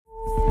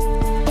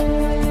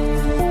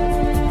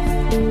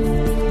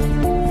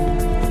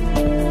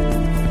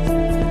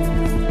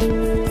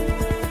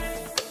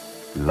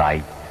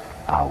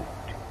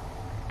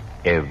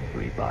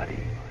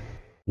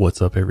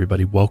What's up,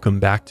 everybody? Welcome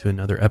back to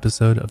another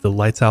episode of the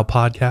Lights Out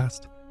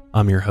Podcast.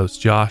 I'm your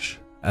host, Josh.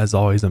 As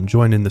always, I'm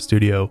joined in the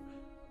studio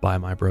by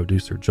my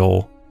producer,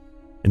 Joel.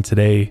 And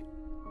today,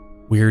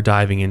 we're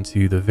diving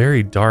into the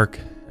very dark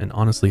and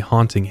honestly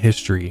haunting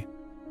history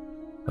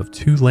of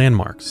two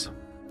landmarks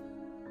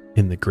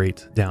in the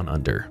Great Down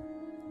Under,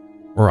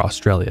 or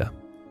Australia,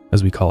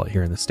 as we call it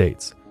here in the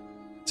States.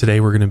 Today,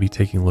 we're going to be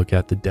taking a look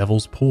at the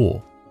Devil's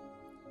Pool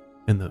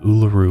in the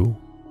Uluru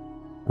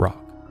Rock,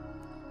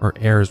 or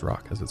Ayers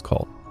Rock as it's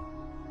called.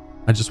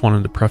 I just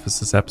wanted to preface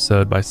this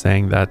episode by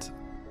saying that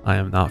I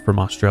am not from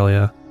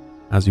Australia,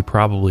 as you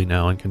probably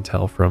know and can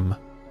tell from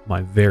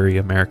my very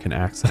American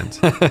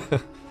accent.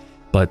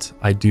 But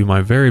I do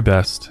my very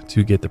best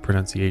to get the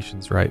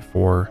pronunciations right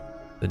for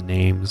the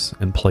names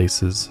and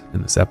places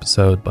in this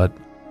episode, but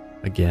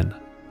again,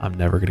 I'm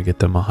never going to get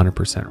them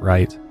 100%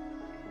 right.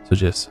 So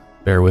just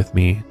bear with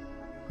me,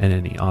 and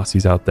any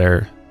Aussies out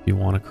there, if you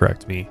want to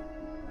correct me,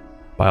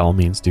 by all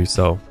means do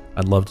so.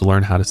 I'd love to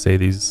learn how to say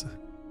these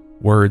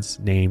words,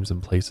 names,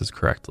 and places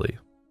correctly.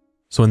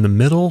 So in the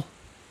middle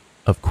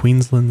of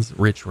Queensland's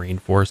rich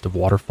rainforest of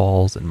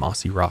waterfalls and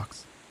mossy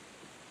rocks,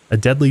 a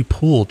deadly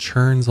pool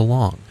churns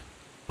along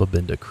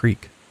Bobinda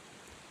Creek.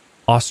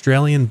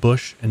 Australian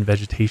bush and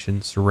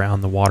vegetation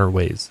surround the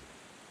waterways.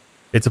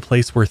 It's a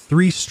place where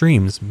three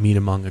streams meet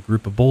among a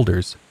group of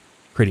boulders,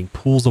 creating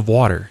pools of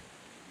water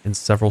in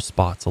several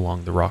spots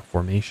along the rock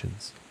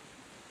formations.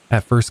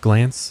 At first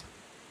glance,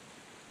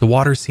 the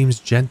water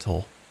seems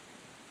gentle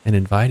and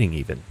inviting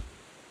even,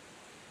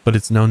 but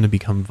it's known to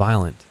become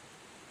violent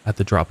at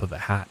the drop of a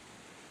hat.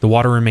 The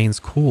water remains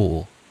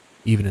cool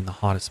even in the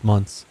hottest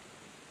months.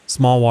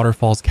 Small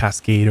waterfalls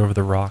cascade over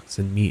the rocks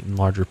and meet in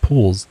larger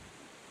pools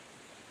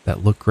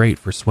that look great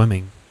for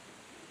swimming.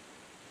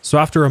 So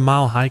after a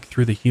mile hike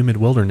through the humid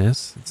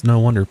wilderness, it's no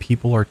wonder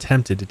people are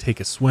tempted to take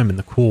a swim in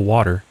the cool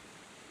water.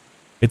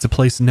 It's a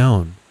place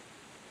known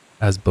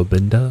as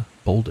Bobinda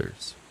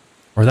Boulders,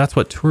 or that's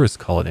what tourists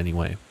call it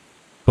anyway.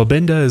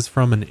 Bobinda is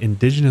from an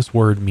indigenous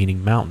word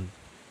meaning mountain,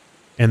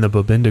 and the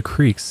Bobinda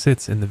Creek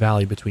sits in the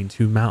valley between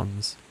two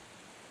mountains.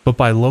 But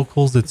by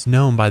locals, it's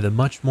known by the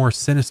much more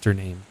sinister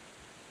name,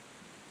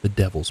 the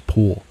Devil's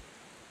Pool.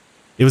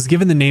 It was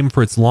given the name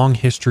for its long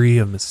history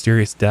of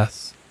mysterious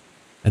deaths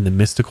and the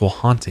mystical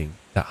haunting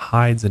that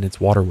hides in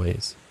its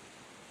waterways.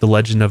 The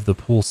legend of the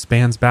pool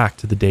spans back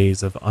to the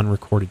days of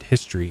unrecorded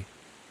history,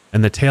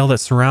 and the tale that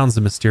surrounds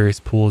the mysterious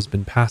pool has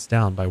been passed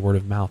down by word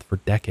of mouth for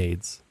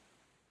decades.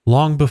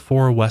 Long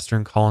before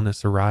Western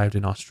colonists arrived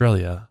in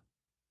Australia,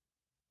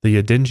 the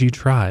Yidinji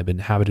tribe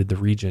inhabited the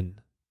region.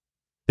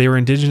 They were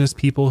indigenous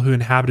people who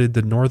inhabited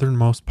the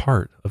northernmost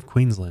part of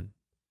Queensland,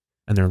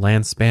 and their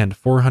land spanned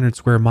 400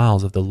 square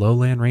miles of the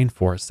lowland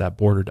rainforest that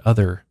bordered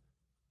other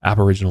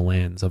Aboriginal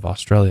lands of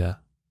Australia.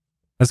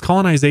 As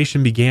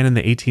colonization began in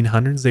the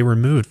 1800s, they were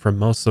moved from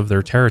most of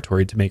their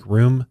territory to make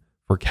room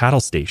for cattle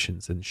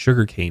stations and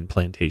sugarcane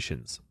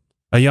plantations.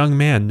 A young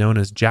man known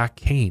as Jack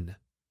Kane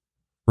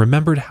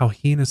remembered how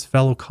he and his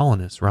fellow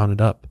colonists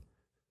rounded up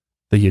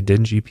the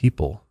Yidinji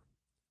people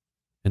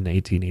in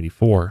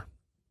 1884.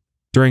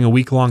 During a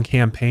week-long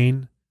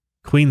campaign,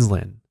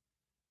 Queensland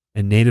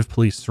and native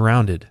police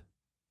surrounded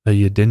a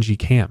Yidinji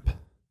camp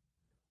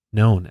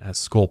known as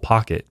Skull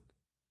Pocket.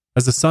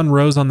 As the sun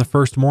rose on the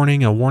first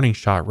morning, a warning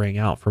shot rang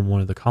out from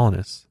one of the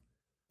colonists.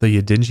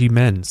 The Yidinji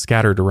men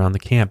scattered around the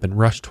camp and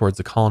rushed towards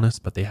the colonists,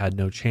 but they had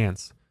no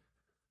chance.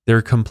 They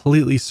were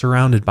completely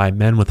surrounded by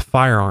men with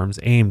firearms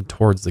aimed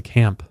towards the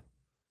camp,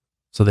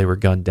 so they were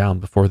gunned down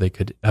before they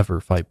could ever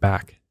fight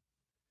back.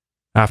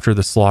 After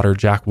the slaughter,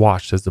 Jack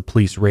watched as the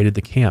police raided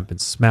the camp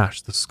and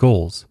smashed the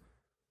skulls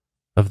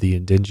of the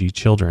Yidinji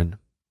children.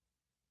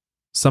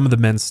 Some of the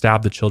men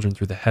stabbed the children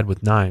through the head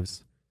with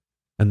knives,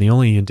 and the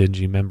only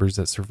Yidinji members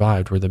that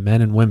survived were the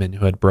men and women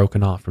who had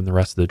broken off from the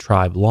rest of the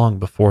tribe long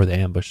before the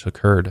ambush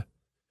occurred.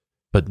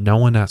 But no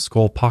one at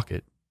Skull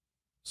Pocket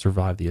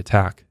survived the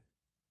attack.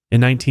 In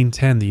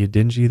 1910, the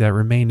Yidinji that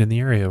remained in the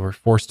area were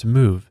forced to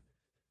move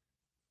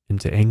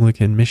into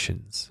Anglican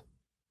missions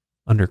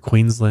under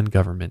Queensland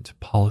government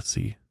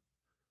policy.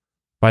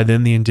 By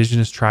then, the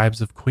indigenous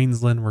tribes of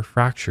Queensland were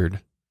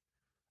fractured.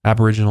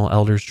 Aboriginal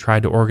elders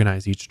tried to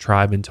organize each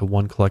tribe into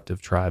one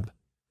collective tribe,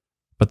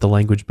 but the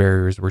language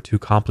barriers were too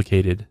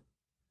complicated.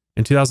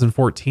 In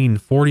 2014,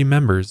 40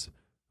 members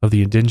of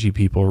the Yidinji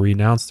people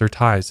renounced their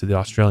ties to the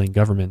Australian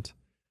government,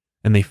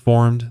 and they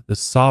formed the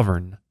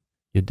sovereign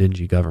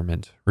Yidinji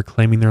government,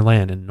 reclaiming their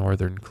land in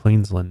northern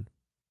Queensland.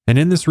 And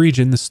in this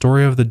region, the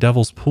story of the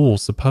Devil's Pool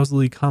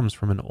supposedly comes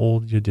from an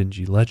old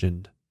Yidinji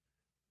legend,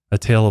 a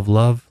tale of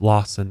love,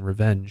 loss, and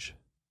revenge.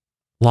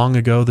 Long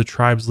ago, the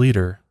tribe's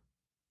leader,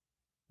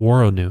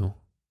 Woronu,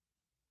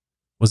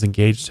 was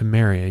engaged to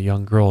marry a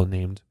young girl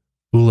named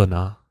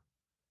Ulana.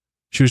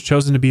 She was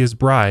chosen to be his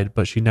bride,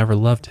 but she never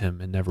loved him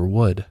and never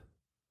would.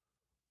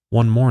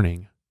 One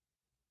morning,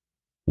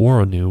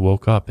 Woronu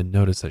woke up and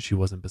noticed that she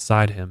wasn't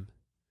beside him.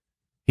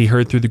 He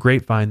heard through the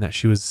grapevine that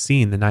she was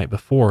seen the night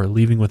before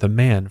leaving with a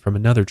man from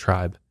another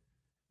tribe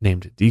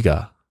named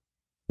Diga.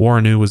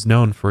 Waranu was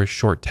known for his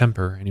short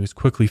temper, and he was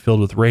quickly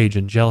filled with rage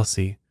and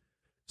jealousy.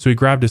 So he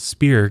grabbed his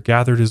spear,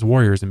 gathered his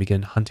warriors, and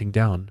began hunting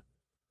down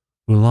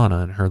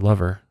Ulana and her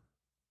lover.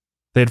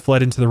 They had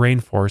fled into the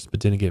rainforest but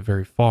didn't get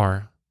very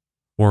far.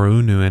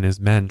 Waranu and his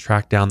men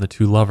tracked down the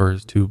two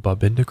lovers to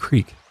Babinda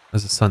Creek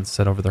as the sun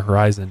set over the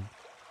horizon.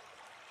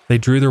 They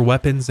drew their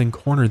weapons and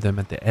cornered them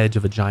at the edge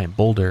of a giant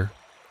boulder.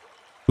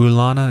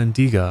 Ulana and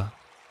Diga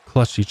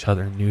clutched each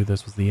other and knew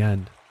this was the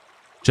end.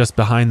 Just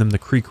behind them, the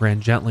creek ran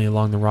gently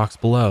along the rocks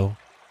below,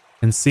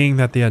 and seeing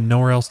that they had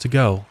nowhere else to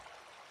go,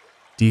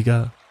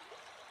 Diga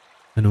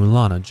and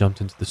Ulana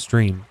jumped into the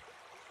stream.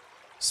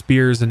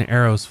 Spears and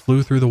arrows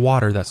flew through the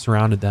water that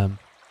surrounded them.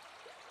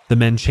 The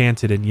men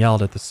chanted and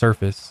yelled at the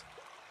surface,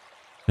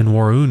 and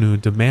Waranu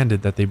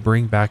demanded that they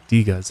bring back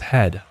Diga's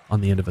head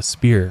on the end of a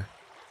spear.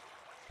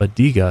 But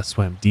Diga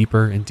swam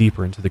deeper and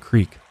deeper into the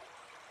creek,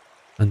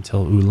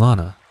 until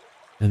Ulana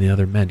and the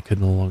other men could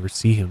no longer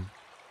see him.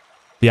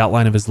 The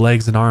outline of his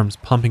legs and arms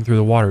pumping through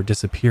the water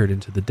disappeared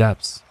into the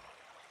depths,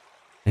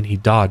 and he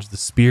dodged the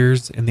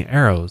spears and the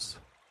arrows,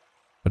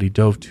 but he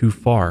dove too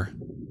far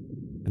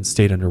and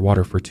stayed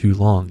underwater for too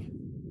long.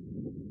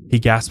 He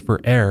gasped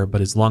for air, but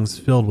his lungs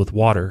filled with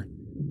water.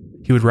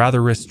 He would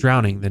rather risk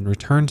drowning than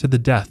return to the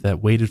death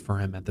that waited for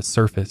him at the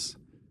surface.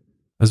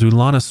 As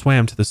Ulana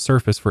swam to the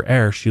surface for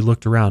air, she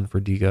looked around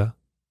for Diga,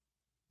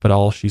 but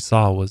all she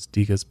saw was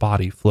Diga's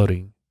body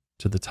floating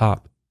to the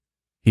top.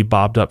 He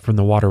bobbed up from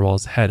the water while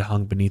his head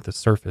hung beneath the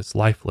surface,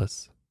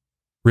 lifeless.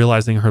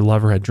 Realizing her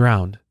lover had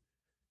drowned,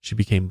 she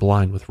became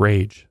blind with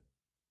rage.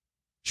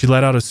 She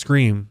let out a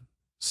scream,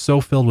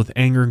 so filled with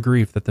anger and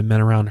grief that the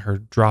men around her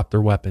dropped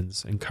their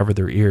weapons and covered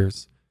their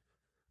ears.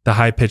 The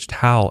high-pitched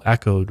howl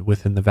echoed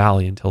within the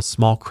valley until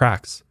small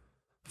cracks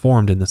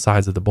formed in the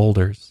sides of the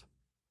boulders.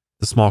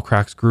 The small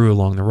cracks grew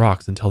along the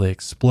rocks until they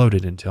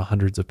exploded into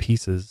hundreds of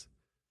pieces.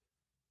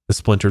 The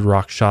splintered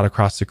rocks shot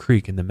across the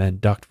creek and the men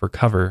ducked for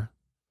cover.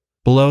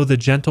 Below, the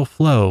gentle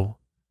flow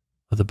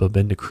of the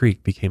Babinda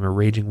Creek became a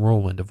raging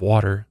whirlwind of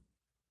water.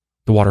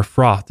 The water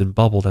frothed and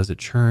bubbled as it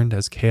churned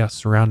as chaos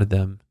surrounded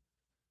them.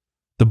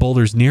 The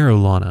boulders near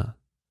Ulana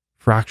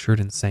fractured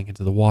and sank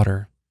into the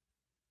water,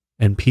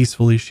 and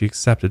peacefully she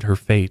accepted her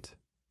fate,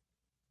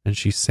 and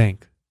she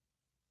sank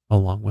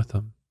along with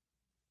them.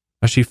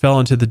 As she fell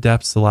into the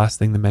depths, the last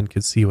thing the men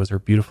could see was her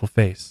beautiful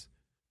face,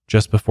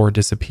 just before it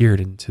disappeared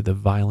into the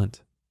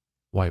violent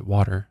white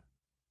water.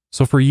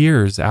 So for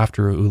years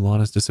after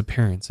Ulana's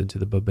disappearance into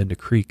the Babinda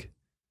Creek,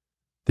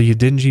 the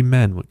Yidinji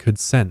men could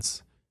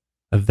sense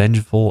a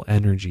vengeful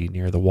energy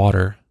near the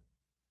water,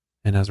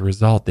 and as a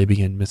result they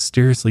began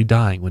mysteriously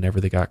dying whenever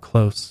they got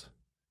close.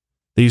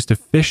 They used to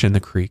fish in the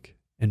creek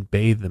and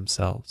bathe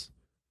themselves,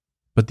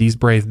 but these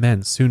brave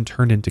men soon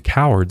turned into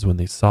cowards when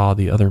they saw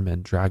the other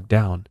men dragged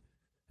down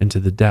into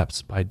the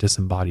depths by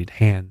disembodied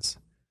hands.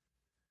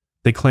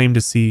 They claimed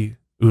to see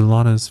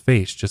Ulana's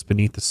face just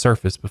beneath the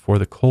surface before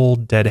the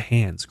cold, dead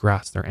hands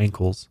grasped their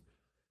ankles.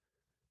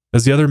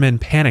 As the other men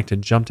panicked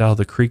and jumped out of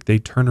the creek, they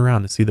turned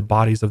around to see the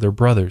bodies of their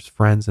brothers,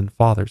 friends, and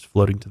fathers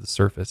floating to the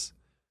surface,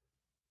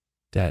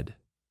 dead.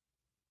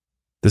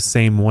 The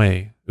same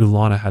way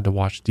Ulana had to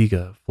watch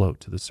Diga float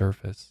to the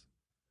surface.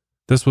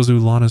 This was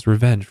Ulana's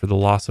revenge for the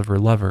loss of her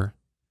lover,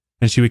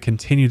 and she would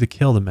continue to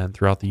kill the men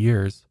throughout the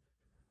years.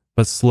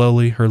 But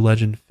slowly her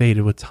legend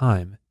faded with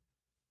time,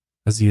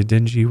 as the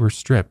Yidinji were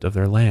stripped of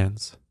their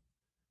lands.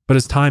 But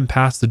as time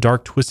passed, the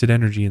dark, twisted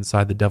energy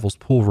inside the Devil's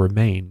Pool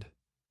remained.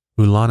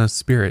 Ulana's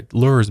spirit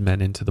lures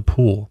men into the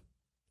pool,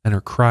 and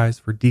her cries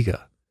for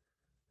Diga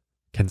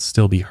can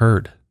still be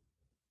heard.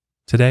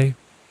 Today,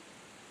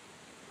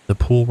 the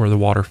pool where the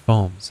water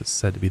foams is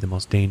said to be the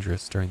most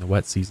dangerous during the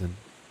wet season.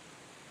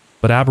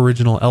 But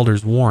Aboriginal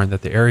elders warn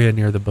that the area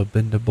near the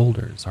Babinda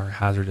boulders are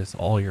hazardous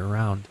all year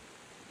round.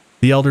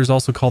 The elders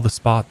also call the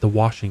spot the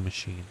washing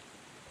machine,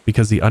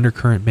 because the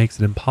undercurrent makes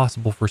it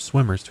impossible for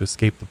swimmers to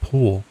escape the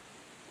pool.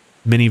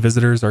 Many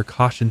visitors are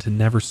cautioned to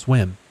never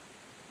swim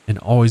and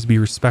always be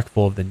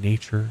respectful of the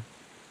nature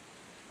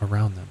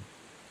around them.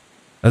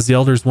 As the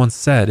elders once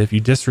said, if you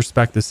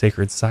disrespect the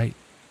sacred site,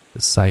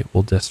 the site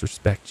will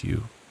disrespect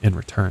you in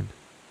return.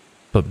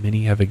 But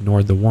many have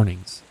ignored the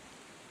warnings,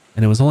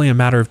 and it was only a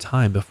matter of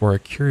time before a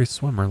curious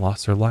swimmer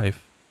lost her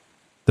life.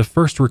 The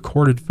first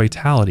recorded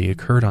fatality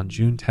occurred on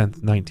June 10,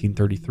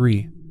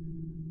 1933.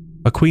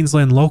 A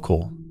Queensland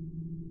local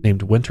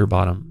named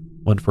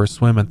Winterbottom went for a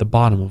swim at the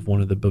bottom of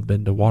one of the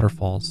Babinda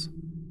waterfalls.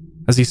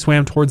 As he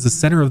swam towards the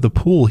center of the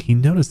pool, he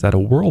noticed that a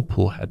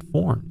whirlpool had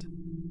formed,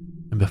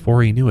 and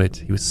before he knew it,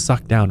 he was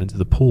sucked down into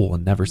the pool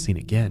and never seen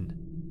again.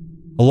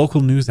 A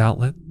local news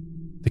outlet,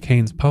 the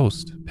Cairns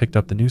Post, picked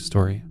up the news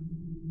story.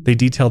 They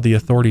detailed the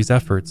authorities'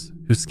 efforts,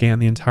 who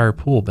scanned the entire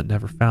pool but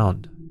never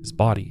found his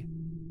body.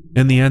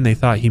 In the end, they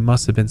thought he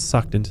must have been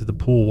sucked into the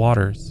pool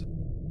waters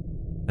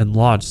and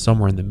lodged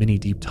somewhere in the many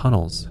deep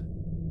tunnels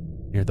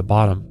near the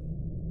bottom.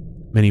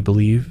 Many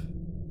believe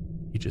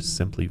he just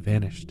simply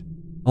vanished.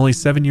 Only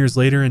 7 years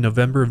later, in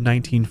November of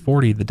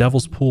 1940, the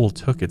Devil's Pool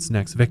took its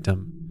next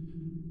victim.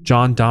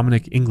 John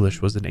Dominic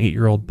English was an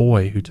 8-year-old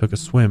boy who took a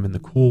swim in the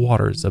cool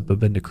waters of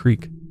Babinda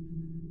Creek.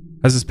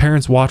 As his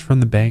parents watched from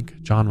the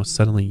bank, John was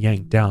suddenly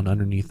yanked down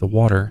underneath the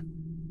water.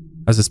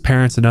 As his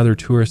parents and other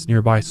tourists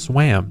nearby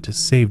swam to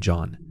save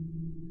John,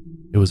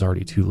 it was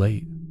already too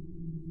late.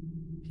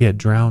 He had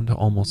drowned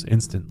almost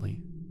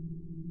instantly.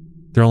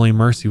 Their only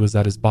mercy was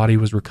that his body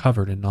was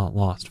recovered and not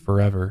lost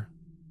forever.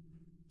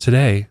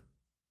 Today,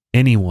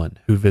 anyone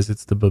who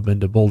visits the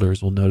Babinda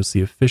boulders will notice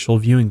the official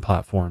viewing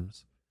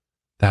platforms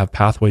that have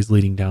pathways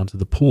leading down to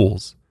the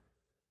pools,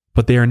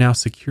 but they are now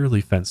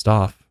securely fenced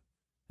off,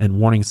 and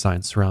warning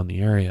signs surround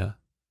the area.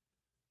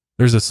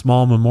 There's a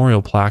small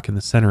memorial plaque in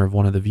the center of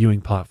one of the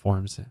viewing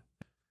platforms,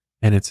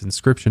 and its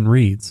inscription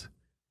reads,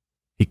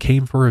 "He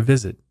came for a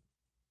visit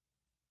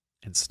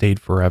and stayed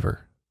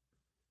forever."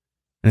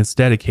 And it's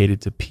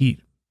dedicated to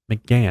Pete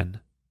McGann,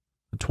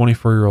 a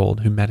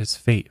 24-year-old who met his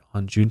fate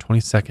on June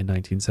 22nd,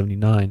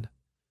 1979.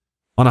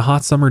 On a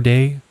hot summer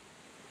day,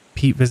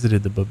 Pete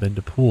visited the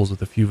Babinda pools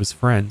with a few of his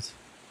friends.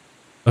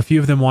 A few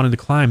of them wanted to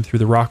climb through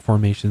the rock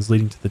formations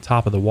leading to the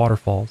top of the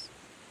waterfalls.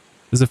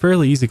 It was a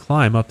fairly easy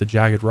climb up the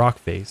jagged rock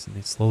face, and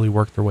they slowly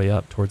worked their way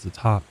up towards the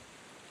top.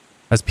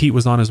 As Pete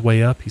was on his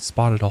way up, he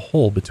spotted a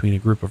hole between a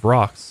group of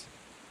rocks.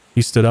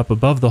 He stood up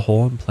above the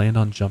hole and planned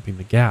on jumping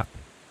the gap.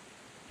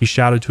 He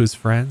shouted to his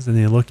friends, and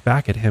they looked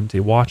back at him to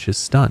watch his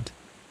stunt,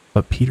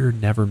 but Peter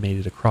never made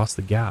it across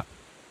the gap.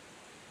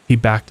 He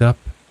backed up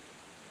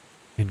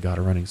and got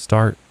a running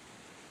start,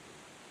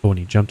 but when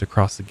he jumped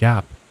across the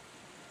gap,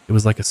 it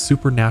was like a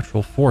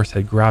supernatural force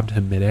had grabbed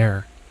him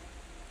midair.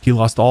 He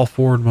lost all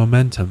forward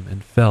momentum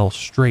and fell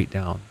straight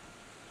down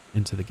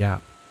into the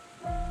gap.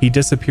 He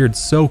disappeared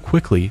so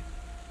quickly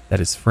that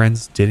his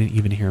friends didn't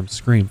even hear him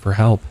scream for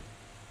help,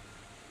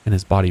 and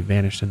his body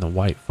vanished in the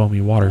white, foamy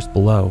waters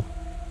below.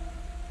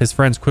 His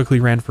friends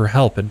quickly ran for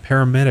help, and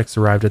paramedics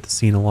arrived at the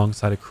scene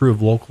alongside a crew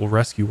of local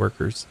rescue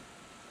workers.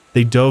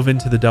 They dove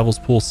into the Devil's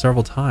Pool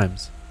several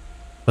times,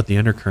 but the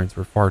undercurrents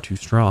were far too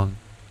strong.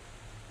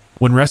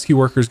 When rescue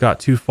workers got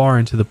too far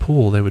into the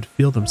pool, they would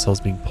feel themselves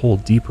being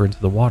pulled deeper into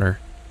the water,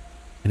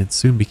 and it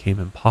soon became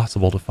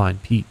impossible to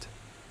find Pete.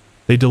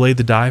 They delayed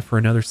the dive for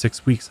another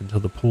 6 weeks until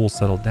the pool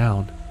settled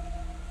down.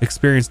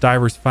 Experienced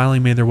divers finally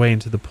made their way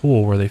into the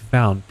pool, where they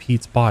found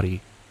Pete's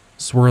body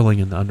swirling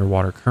in the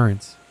underwater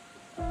currents.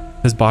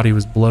 His body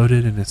was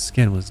bloated and his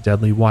skin was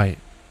deadly white,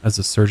 as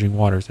the surging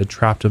waters had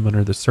trapped him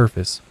under the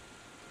surface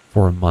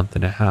for a month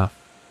and a half.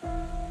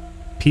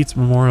 Pete's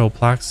memorial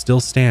plaque still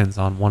stands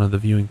on one of the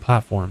viewing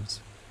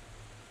platforms,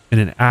 and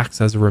it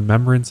acts as a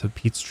remembrance of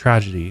Pete's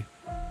tragedy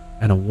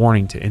and a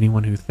warning to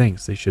anyone who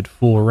thinks they should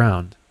fool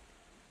around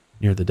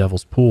near the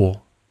Devil's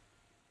Pool.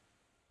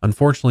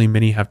 Unfortunately,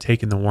 many have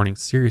taken the warning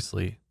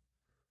seriously.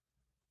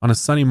 On a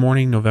sunny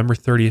morning, November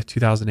 30th,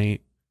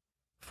 2008,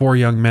 4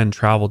 young men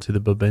traveled to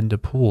the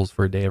Babinda pools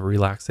for a day of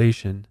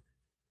relaxation,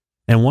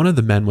 and one of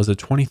the men was a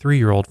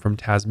 23-year-old from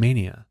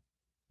Tasmania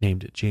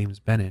named James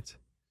Bennett.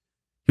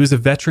 He was a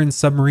veteran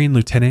submarine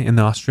lieutenant in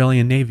the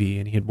Australian Navy,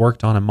 and he had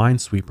worked on a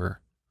minesweeper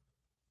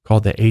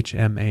called the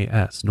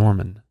HMAS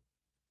Norman.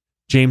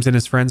 James and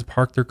his friends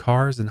parked their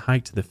cars and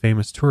hiked to the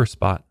famous tourist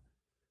spot.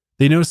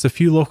 They noticed a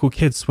few local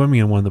kids swimming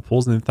in one of the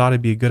pools, and they thought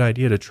it'd be a good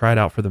idea to try it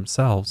out for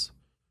themselves.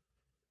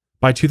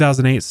 By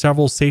 2008,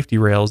 several safety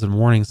rails and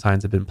warning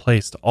signs had been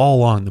placed all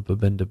along the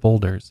Babinda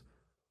boulders,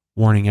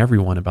 warning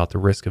everyone about the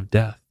risk of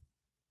death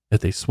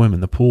if they swim in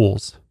the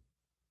pools.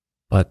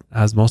 But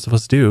as most of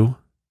us do,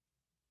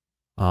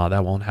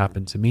 that won't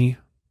happen to me.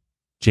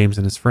 James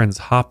and his friends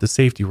hopped the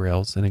safety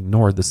rails and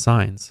ignored the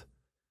signs.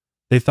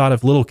 They thought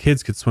if little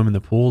kids could swim in the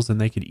pools, then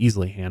they could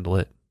easily handle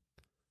it.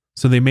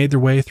 So they made their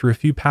way through a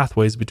few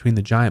pathways between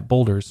the giant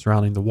boulders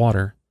surrounding the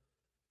water,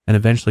 and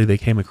eventually they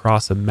came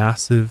across a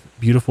massive,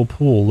 beautiful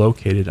pool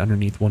located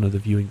underneath one of the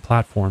viewing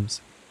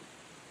platforms.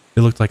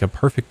 It looked like a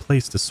perfect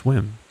place to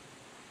swim.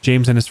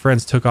 James and his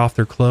friends took off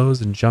their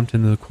clothes and jumped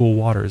into the cool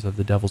waters of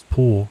the Devil's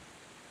Pool.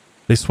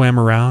 They swam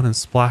around and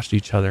splashed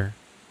each other,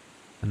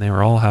 and they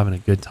were all having a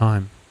good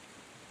time.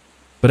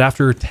 But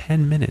after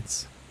 10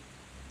 minutes,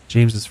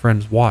 James's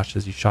friends watched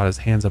as he shot his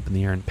hands up in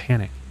the air in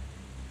panic.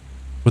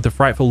 With a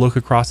frightful look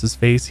across his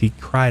face, he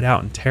cried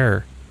out in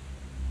terror.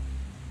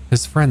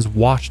 His friends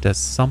watched as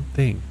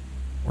something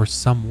or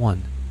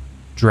someone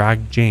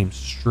dragged James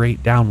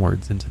straight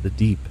downwards into the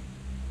deep.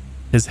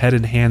 His head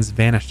and hands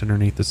vanished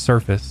underneath the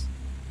surface.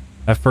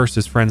 At first,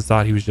 his friends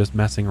thought he was just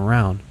messing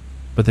around,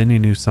 but then he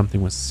knew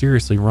something was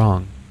seriously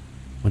wrong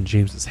when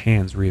James's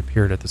hands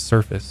reappeared at the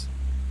surface.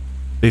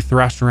 They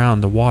thrashed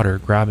around the water,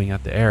 grabbing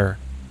at the air,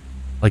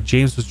 like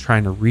James was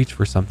trying to reach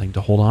for something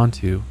to hold on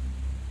to.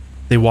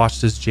 They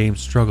watched as James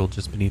struggled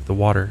just beneath the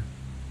water.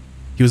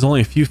 He was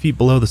only a few feet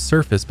below the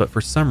surface, but for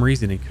some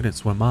reason he couldn't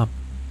swim up.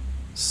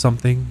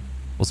 Something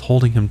was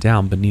holding him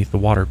down beneath the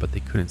water, but they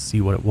couldn't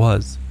see what it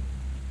was.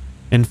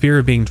 In fear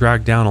of being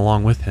dragged down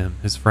along with him,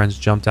 his friends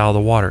jumped out of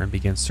the water and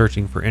began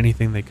searching for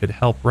anything they could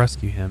help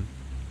rescue him.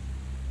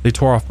 They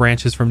tore off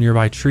branches from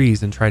nearby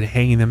trees and tried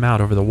hanging them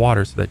out over the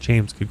water so that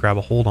James could grab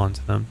a hold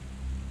onto them.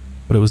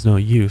 But it was no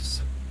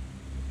use,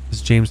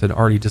 as James had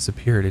already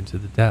disappeared into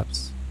the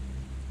depths.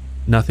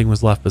 Nothing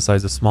was left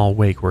besides a small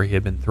wake where he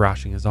had been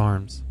thrashing his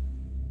arms.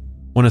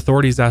 When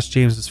authorities asked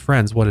James's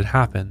friends what had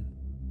happened,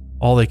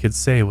 all they could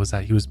say was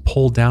that he was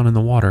pulled down in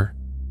the water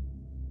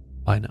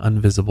by an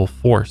invisible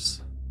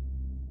force,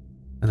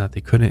 and that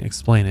they couldn't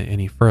explain it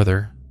any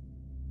further.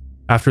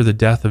 After the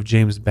death of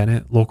James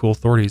Bennett, local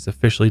authorities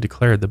officially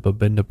declared the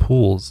Babinda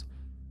pools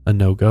a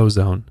no-go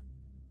zone,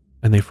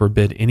 and they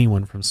forbid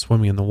anyone from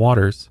swimming in the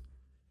waters.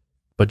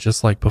 But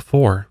just like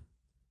before,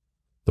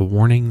 the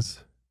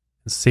warnings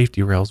and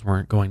safety rails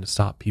weren't going to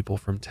stop people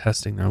from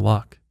testing their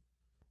luck.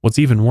 What's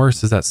even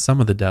worse is that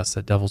some of the deaths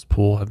at Devil's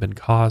Pool have been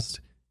caused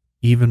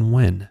even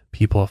when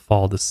people have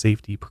followed the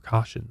safety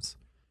precautions.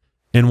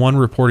 In one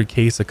reported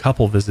case, a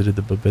couple visited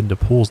the Babinda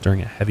pools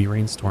during a heavy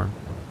rainstorm.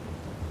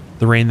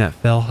 The rain that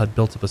fell had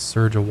built up a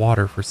surge of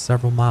water for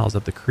several miles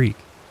up the creek.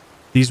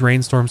 These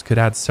rainstorms could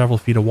add several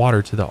feet of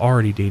water to the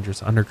already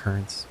dangerous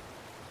undercurrents.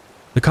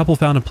 The couple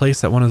found a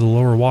place at one of the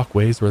lower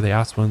walkways where they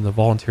asked one of the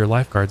volunteer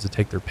lifeguards to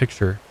take their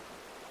picture.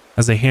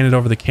 As they handed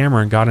over the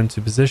camera and got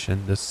into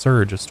position, this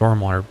surge of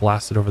stormwater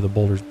blasted over the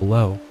boulders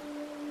below.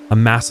 A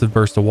massive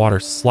burst of water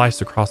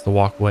sliced across the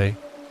walkway,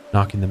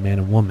 knocking the man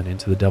and woman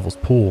into the Devil's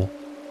Pool.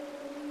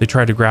 They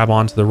tried to grab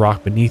onto the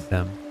rock beneath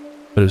them,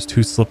 but it was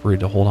too slippery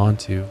to hold on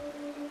to,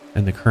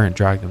 and the current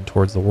dragged them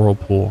towards the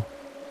whirlpool.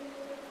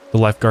 The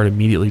lifeguard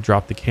immediately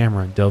dropped the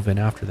camera and dove in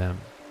after them.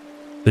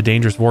 The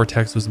dangerous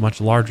vortex was much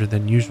larger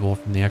than usual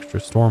from the extra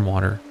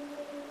stormwater,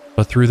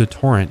 but through the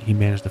torrent he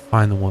managed to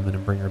find the woman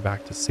and bring her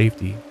back to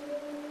safety.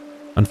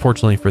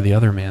 Unfortunately for the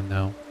other man,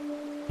 though,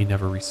 he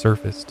never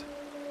resurfaced.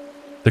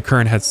 The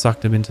current had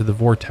sucked him into the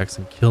vortex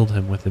and killed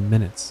him within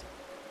minutes.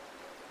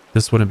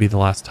 This wouldn't be the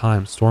last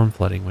time storm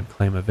flooding would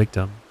claim a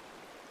victim.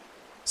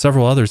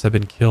 Several others have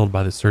been killed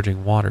by the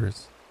surging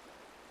waters.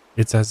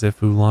 It's as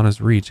if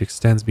Ulana's reach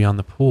extends beyond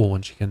the pool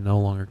when she can no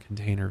longer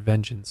contain her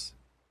vengeance.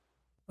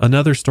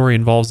 Another story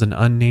involves an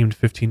unnamed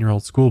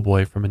 15-year-old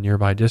schoolboy from a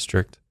nearby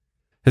district.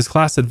 His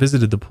class had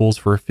visited the pools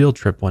for a field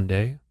trip one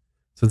day,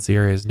 since the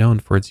area is known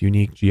for its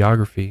unique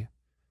geography.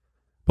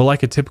 But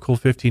like a typical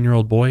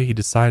 15-year-old boy, he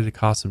decided to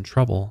cause some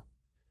trouble.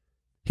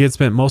 He had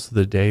spent most of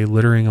the day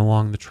littering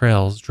along the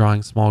trails,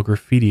 drawing small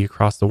graffiti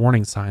across the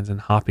warning signs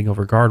and hopping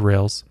over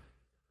guardrails.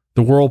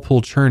 The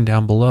whirlpool churned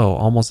down below,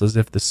 almost as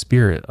if the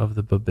spirit of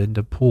the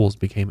Babinda pools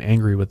became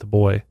angry with the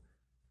boy.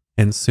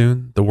 And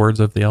soon, the words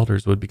of the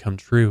elders would become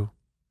true.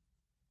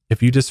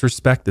 If you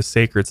disrespect the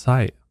sacred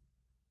site,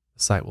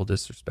 the site will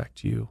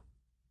disrespect you.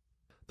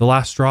 The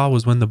last straw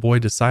was when the boy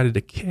decided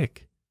to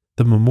kick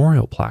the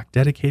memorial plaque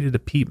dedicated to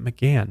Pete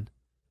McGann,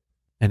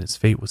 and his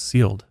fate was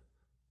sealed.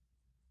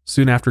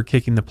 Soon after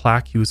kicking the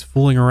plaque, he was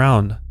fooling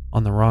around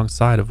on the wrong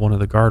side of one of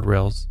the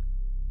guardrails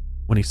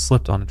when he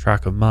slipped on a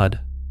track of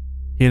mud.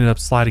 He ended up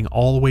sliding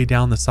all the way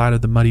down the side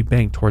of the muddy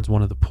bank towards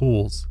one of the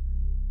pools.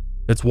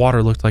 Its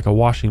water looked like a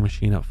washing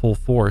machine at full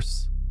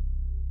force.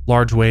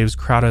 Large waves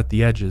crowded at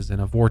the edges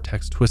and a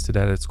vortex twisted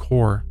at its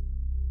core.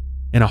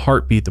 In a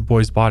heartbeat, the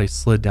boy's body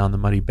slid down the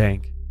muddy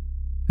bank.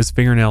 His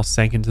fingernails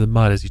sank into the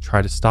mud as he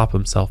tried to stop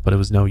himself, but it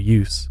was no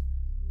use,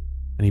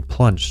 and he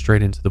plunged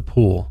straight into the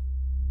pool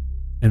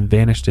and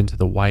vanished into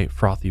the white,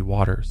 frothy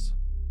waters.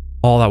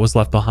 All that was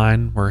left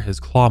behind were his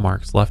claw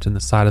marks left in the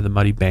side of the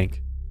muddy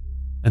bank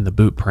and the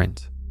boot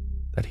print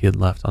that he had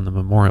left on the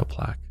memorial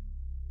plaque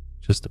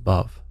just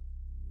above.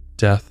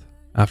 Death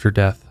after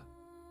death.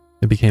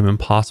 It became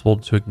impossible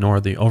to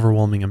ignore the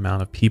overwhelming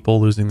amount of people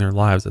losing their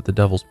lives at the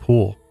Devil's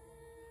Pool.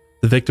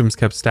 The victims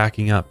kept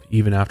stacking up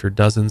even after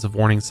dozens of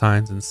warning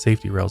signs and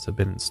safety rails had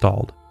been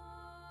installed.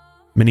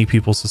 Many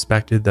people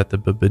suspected that the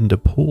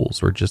Babinda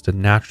pools were just a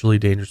naturally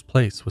dangerous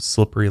place with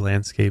slippery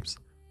landscapes,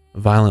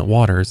 violent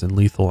waters, and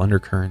lethal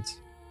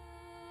undercurrents.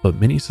 But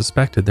many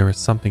suspected there was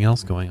something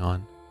else going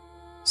on,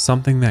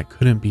 something that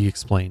couldn't be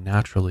explained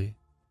naturally.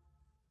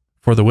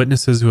 For the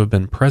witnesses who have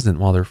been present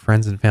while their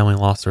friends and family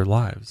lost their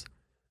lives,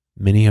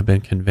 many have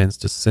been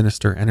convinced a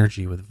sinister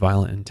energy with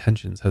violent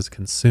intentions has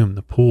consumed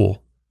the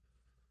pool,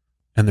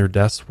 and their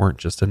deaths weren't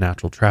just a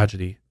natural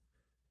tragedy.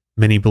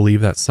 Many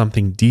believe that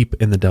something deep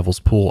in the Devil's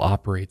Pool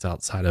operates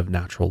outside of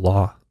natural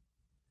law.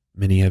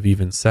 Many have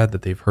even said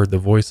that they've heard the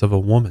voice of a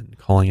woman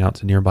calling out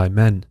to nearby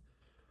men,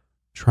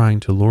 trying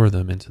to lure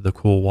them into the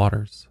cool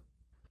waters.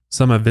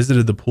 Some have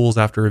visited the pools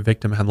after a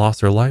victim had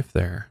lost their life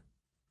there,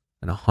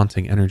 and a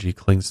haunting energy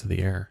clings to the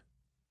air.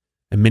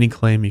 And many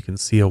claim you can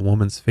see a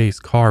woman's face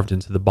carved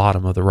into the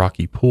bottom of the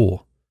rocky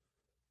pool,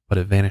 but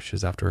it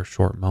vanishes after a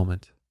short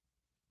moment.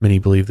 Many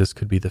believe this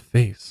could be the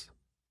face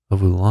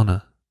of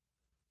Ulana.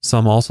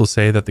 Some also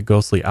say that the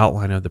ghostly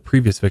outline of the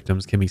previous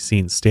victims can be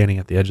seen standing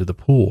at the edge of the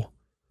pool,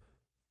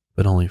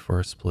 but only for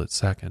a split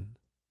second.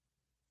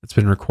 It's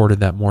been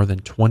recorded that more than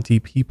 20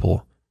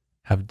 people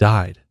have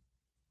died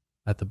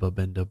at the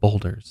Babinda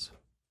boulders.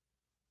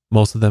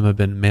 Most of them have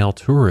been male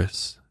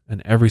tourists,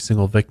 and every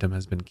single victim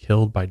has been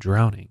killed by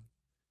drowning,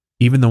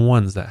 even the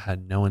ones that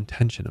had no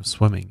intention of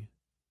swimming.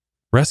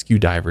 Rescue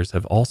divers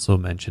have also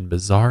mentioned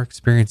bizarre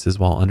experiences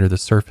while under the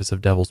surface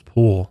of Devil's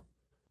Pool.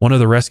 One of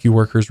the rescue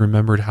workers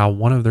remembered how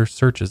one of their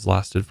searches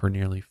lasted for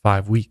nearly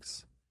 5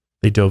 weeks.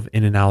 They dove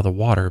in and out of the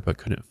water but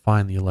couldn't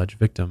find the alleged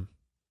victim.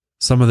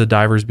 Some of the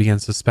divers began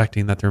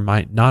suspecting that there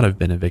might not have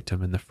been a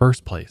victim in the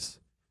first place,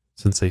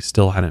 since they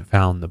still hadn't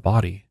found the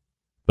body,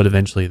 but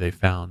eventually they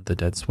found the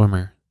dead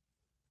swimmer.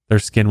 Their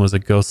skin was a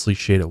ghostly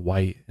shade of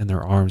white, and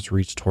their arms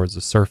reached towards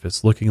the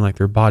surface, looking like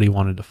their body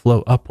wanted to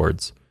float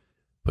upwards,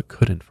 but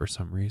couldn't for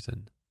some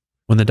reason.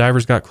 When the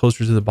divers got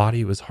closer to the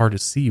body, it was hard to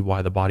see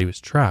why the body was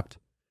trapped,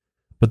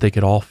 but they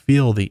could all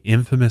feel the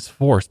infamous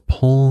force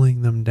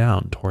pulling them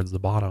down towards the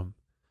bottom.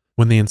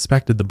 When they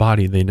inspected the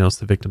body, they noticed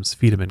the victim's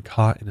feet had been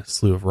caught in a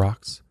slew of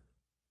rocks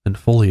and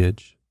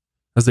foliage.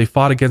 As they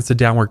fought against the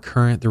downward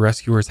current, the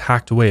rescuers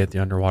hacked away at the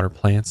underwater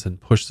plants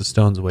and pushed the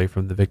stones away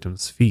from the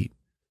victim's feet.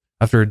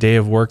 After a day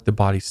of work, the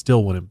body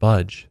still wouldn't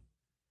budge.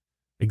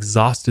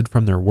 Exhausted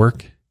from their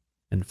work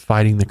and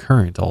fighting the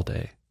current all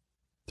day,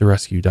 the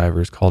rescue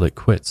divers called it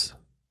quits,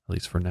 at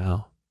least for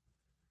now.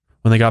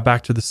 When they got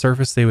back to the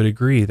surface, they would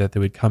agree that they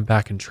would come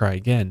back and try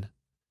again.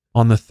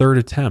 On the third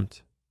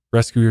attempt,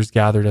 rescuers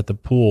gathered at the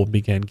pool and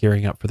began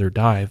gearing up for their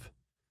dive,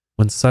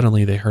 when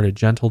suddenly they heard a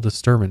gentle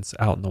disturbance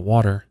out in the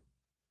water,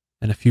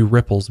 and a few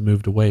ripples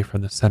moved away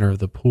from the center of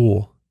the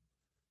pool.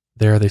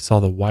 There they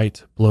saw the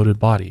white, bloated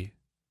body,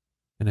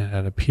 and it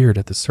had appeared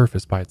at the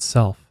surface by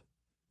itself.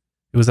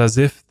 It was as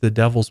if the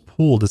Devil's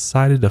Pool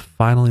decided to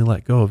finally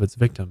let go of its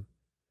victim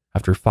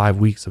after 5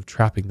 weeks of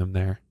trapping them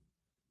there.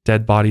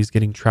 Dead bodies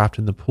getting trapped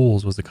in the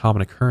pools was a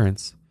common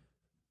occurrence.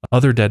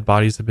 Other dead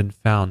bodies have been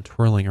found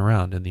twirling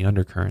around in the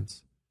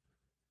undercurrents.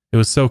 It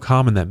was so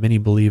common that many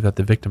believe that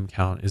the victim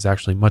count is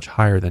actually much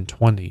higher than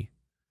 20.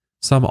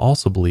 Some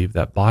also believe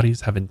that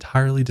bodies have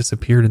entirely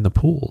disappeared in the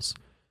pools,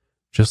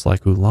 just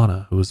like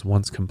Ulana, who was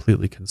once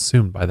completely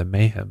consumed by the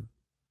mayhem.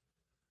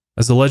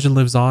 As the legend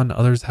lives on,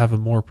 others have a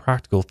more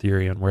practical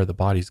theory on where the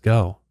bodies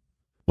go.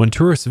 When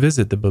tourists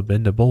visit the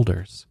Babinda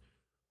boulders,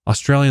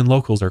 Australian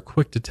locals are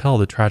quick to tell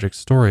the tragic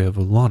story of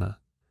Ulana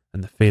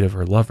and the fate of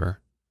her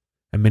lover,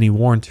 and many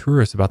warn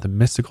tourists about the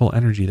mystical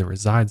energy that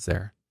resides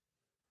there.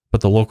 But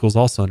the locals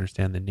also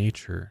understand the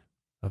nature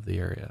of the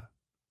area.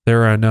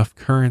 There are enough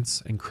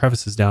currents and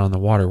crevices down in the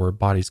water where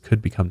bodies could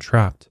become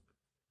trapped.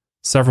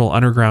 Several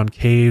underground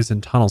caves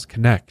and tunnels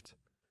connect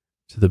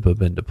to the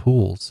Babinda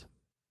pools.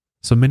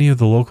 So many of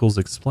the locals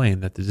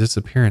explain that the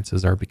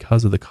disappearances are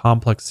because of the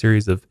complex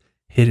series of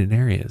hidden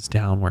areas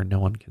down where no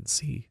one can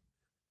see.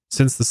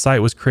 Since the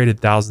site was created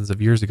thousands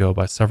of years ago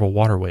by several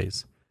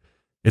waterways,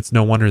 it's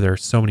no wonder there are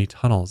so many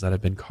tunnels that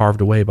have been carved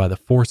away by the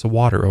force of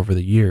water over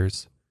the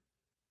years.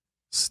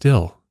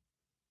 Still,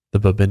 the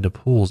Babinda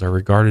pools are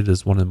regarded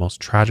as one of the most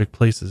tragic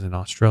places in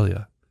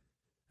Australia,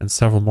 and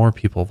several more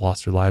people have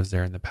lost their lives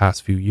there in the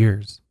past few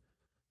years.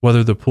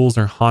 Whether the pools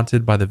are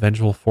haunted by the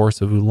vengeful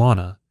force of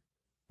Ulana,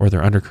 or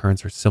their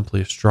undercurrents are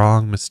simply a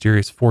strong,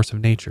 mysterious force of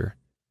nature,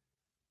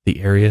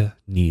 the area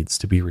needs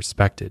to be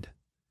respected.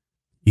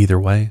 Either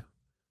way,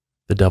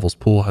 the Devil's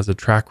Pool has a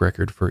track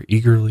record for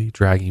eagerly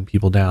dragging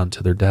people down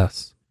to their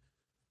deaths.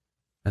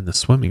 And the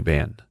swimming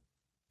ban,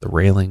 the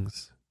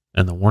railings,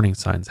 and the warning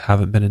signs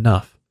haven't been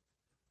enough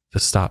to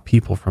stop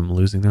people from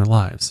losing their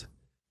lives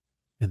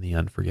in the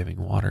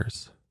unforgiving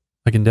waters.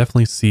 I can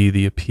definitely see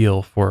the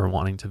appeal for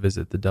wanting to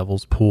visit the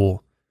Devil's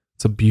Pool.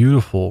 It's a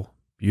beautiful,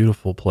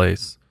 beautiful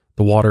place.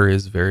 The water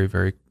is very,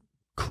 very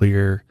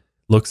clear,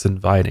 looks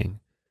inviting,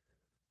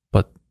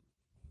 but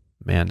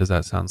man, does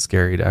that sound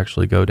scary to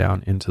actually go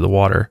down into the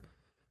water.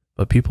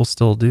 But people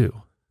still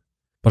do.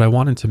 But I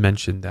wanted to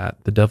mention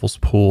that the Devil's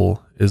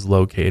Pool is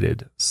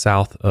located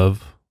south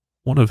of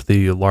one of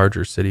the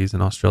larger cities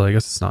in Australia. I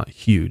guess it's not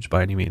huge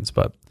by any means,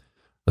 but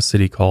a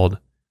city called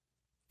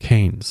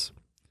Cairns.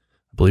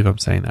 I believe I'm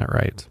saying that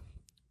right.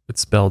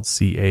 It's spelled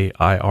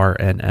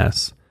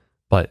Cairns,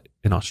 but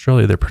in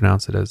Australia they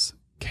pronounce it as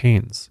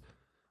Cairns,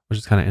 which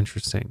is kind of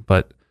interesting.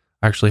 But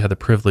I actually had the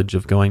privilege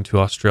of going to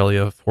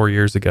Australia 4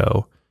 years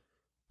ago,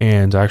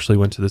 and I actually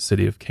went to the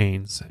city of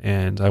Cairns,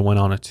 and I went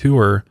on a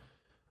tour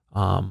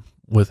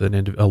with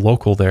a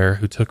local there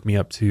who took me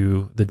up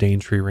to the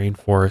Daintree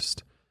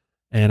Rainforest,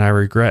 and I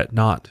regret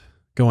not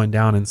going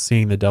down and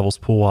seeing the Devil's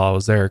Pool while I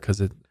was there,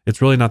 because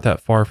it's really not that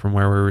far from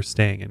where we were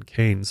staying in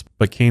Cairns.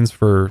 But Cairns,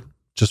 for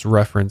just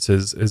reference,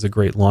 is a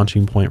great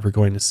launching point for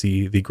going to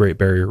see the Great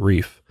Barrier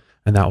Reef,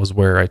 and that was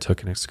where I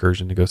took an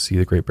excursion to go see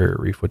the Great Barrier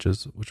Reef, which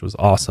was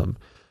awesome.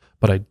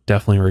 But I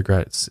definitely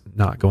regret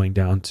not going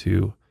down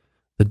to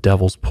the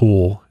Devil's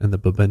Pool and the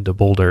Babinda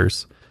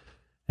boulders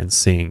and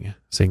seeing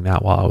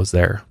that while I was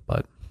there.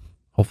 But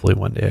hopefully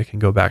one day I can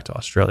go back to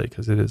Australia,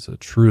 because it is a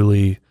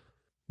truly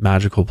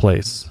magical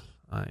place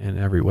in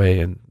every way,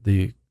 and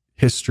the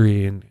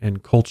history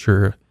and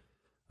culture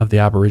of the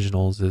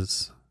Aboriginals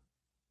is,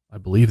 I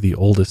believe, the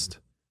oldest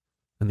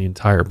in the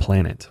entire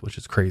planet, which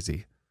is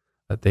crazy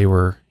that they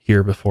were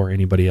here before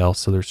anybody else.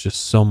 So there's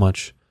just so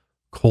much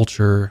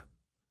culture,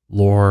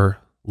 lore,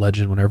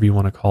 legend, whatever you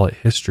want to call it,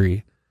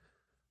 history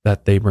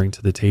that they bring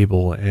to the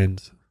table.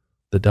 And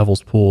the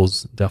Devil's Pool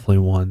is definitely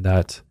one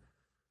that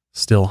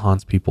still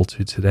haunts people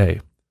to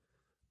today.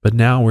 But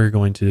now we're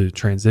going to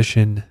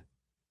transition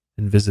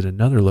and visit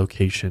another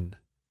location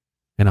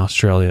in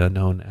Australia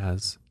known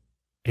as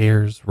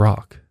Ayers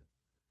Rock,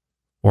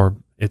 or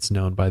it's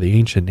known by the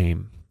ancient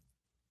name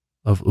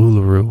of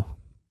Uluru.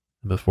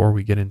 And before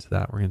we get into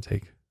that, we're going to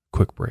take a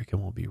quick break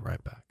and we'll be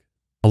right back.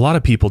 A lot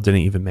of people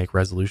didn't even make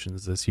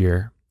resolutions this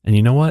year. And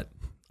you know what?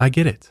 I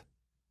get it.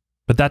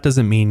 But that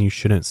doesn't mean you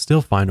shouldn't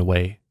still find a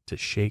way to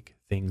shake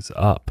things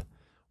up.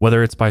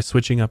 Whether it's by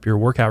switching up your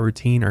workout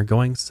routine or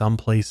going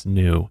someplace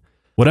new,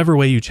 whatever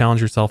way you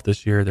challenge yourself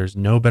this year, there's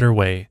no better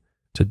way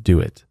to do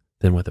it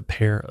than with a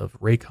pair of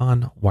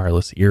Raycon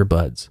wireless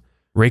earbuds.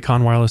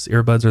 Raycon wireless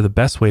earbuds are the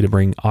best way to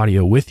bring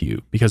audio with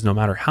you because no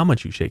matter how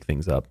much you shake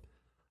things up,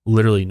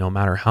 literally no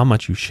matter how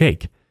much you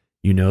shake,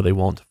 you know they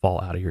won't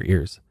fall out of your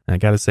ears. And I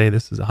got to say,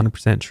 this is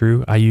 100%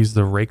 true. I use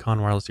the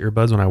Raycon wireless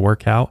earbuds when I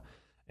work out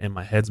and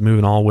my head's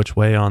moving all which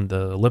way on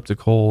the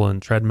elliptical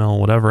and treadmill,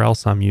 whatever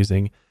else I'm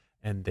using,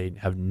 and they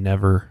have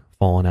never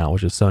fallen out,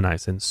 which is so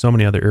nice. And so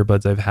many other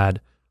earbuds I've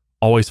had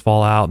always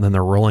fall out and then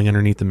they're rolling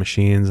underneath the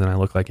machines and I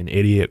look like an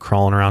idiot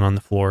crawling around on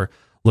the floor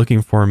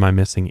looking for my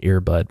missing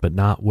earbud, but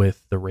not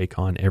with the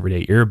Raycon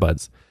everyday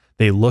earbuds.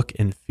 They look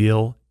and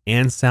feel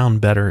and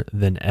sound better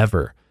than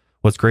ever.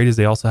 What's great is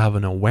they also have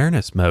an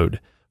awareness mode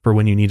for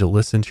when you need to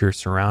listen to your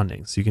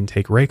surroundings. So you can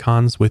take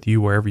Raycons with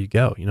you wherever you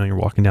go. You know, you're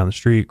walking down the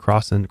street,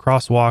 crossing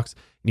crosswalks,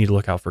 you need to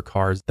look out for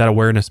cars. That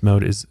awareness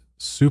mode is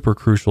super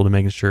crucial to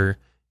making sure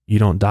you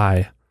don't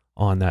die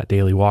on that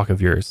daily walk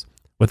of yours.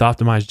 With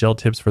optimized gel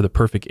tips for the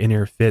perfect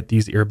in-ear fit,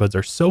 these earbuds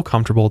are so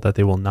comfortable that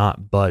they will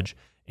not budge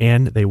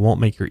and they won't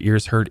make your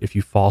ears hurt if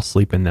you fall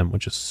asleep in them,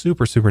 which is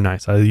super, super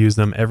nice. I use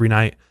them every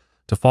night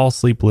to fall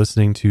asleep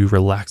listening to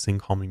relaxing,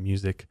 calming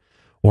music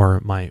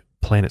or my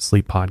Planet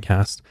Sleep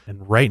podcast.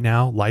 And right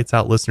now, Lights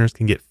Out listeners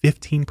can get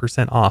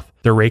 15% off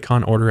their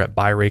Raycon order at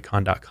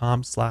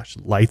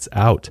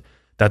buyraycon.com/lightsout.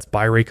 That's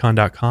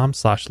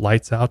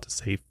buyraycon.com/lightsout to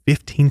save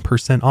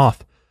 15%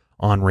 off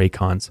on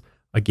Raycons.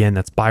 Again,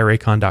 that's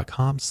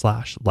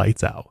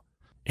buyraycon.com/lightsout.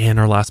 And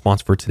our last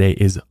sponsor for today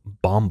is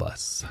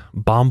Bombas.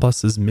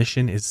 Bombas's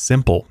mission is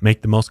simple: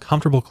 make the most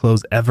comfortable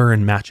clothes ever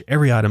and match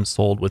every item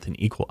sold with an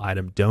equal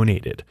item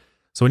donated.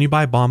 So when you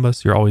buy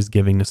Bombas, you're always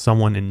giving to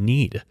someone in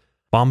need.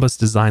 Bombas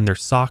designed their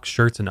socks,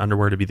 shirts, and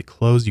underwear to be the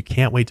clothes you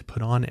can't wait to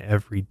put on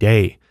every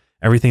day.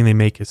 Everything they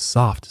make is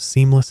soft,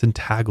 seamless, and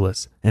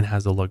tagless, and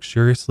has a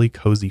luxuriously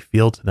cozy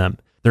feel to them.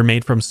 They're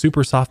made from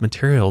super soft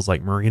materials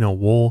like merino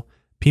wool,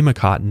 Pima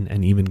cotton,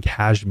 and even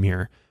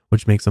cashmere,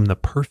 which makes them the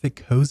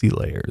perfect cozy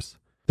layers.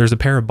 There's a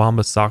pair of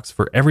Bombas socks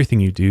for everything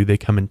you do. They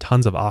come in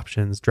tons of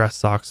options: dress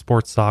socks,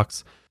 sports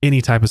socks,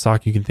 any type of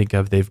sock you can think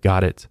of, they've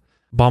got it.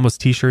 Bombas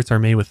t-shirts are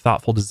made with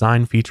thoughtful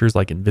design features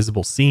like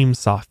invisible seams,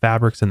 soft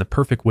fabrics, and the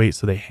perfect weight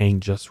so they hang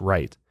just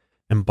right.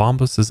 And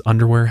Bombas's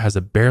underwear has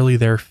a barely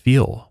there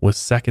feel with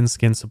second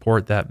skin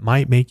support that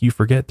might make you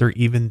forget they're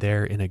even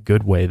there in a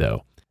good way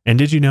though. And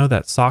did you know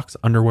that socks,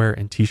 underwear,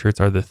 and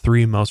t-shirts are the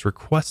 3 most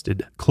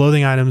requested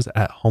clothing items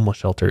at homeless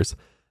shelters?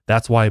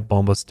 That's why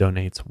Bombas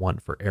donates one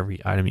for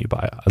every item you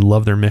buy. I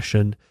love their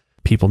mission.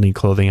 People need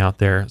clothing out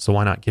there, so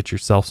why not get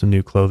yourself some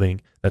new clothing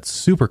that's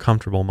super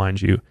comfortable,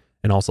 mind you,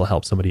 and also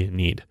help somebody in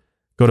need.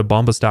 Go to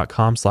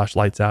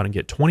bombas.com/lightsout and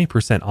get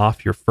 20%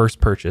 off your first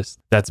purchase.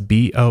 That's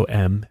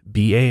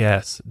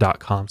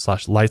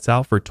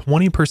bombas.com/lightsout for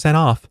 20%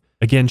 off.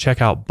 Again,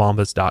 check out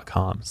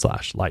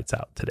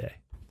bombas.com/lightsout today.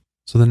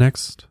 So the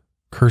next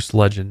cursed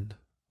legend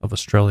of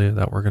Australia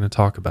that we're going to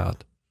talk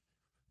about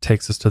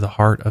takes us to the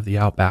heart of the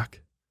outback,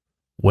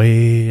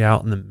 way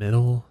out in the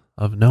middle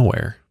of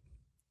nowhere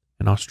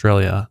in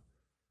Australia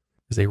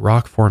is a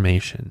rock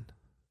formation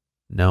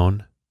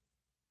known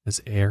as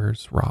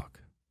Ayers Rock,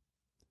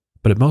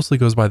 but it mostly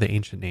goes by the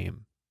ancient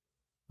name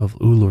of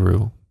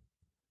Uluru.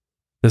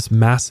 This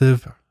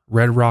massive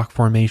red rock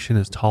formation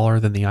is taller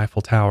than the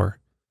Eiffel Tower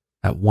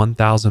at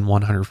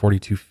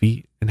 1,142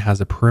 feet and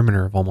has a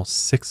perimeter of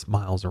almost 6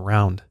 miles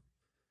around.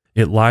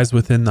 It lies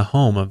within the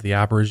home of the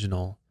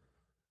Aboriginal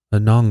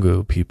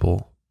Anangu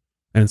people,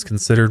 and it's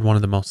considered one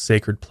of the most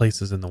sacred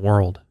places in the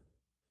world.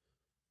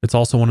 It's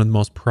also one of the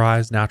most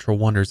prized natural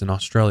wonders in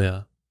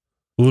Australia.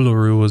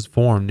 Uluru was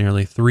formed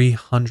nearly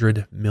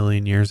 300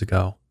 million years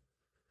ago.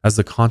 As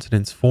the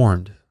continents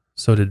formed,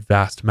 so did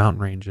vast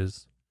mountain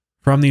ranges.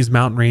 From these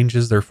mountain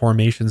ranges, their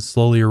formations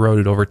slowly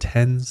eroded over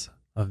tens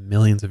of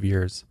millions of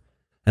years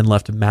and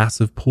left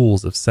massive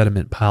pools of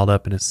sediment piled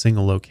up in a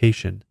single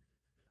location.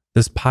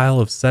 This pile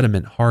of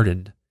sediment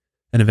hardened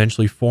and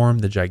eventually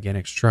formed the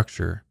gigantic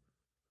structure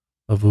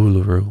of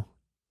Uluru.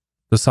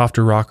 The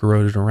softer rock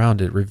eroded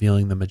around it,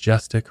 revealing the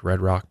majestic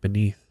red rock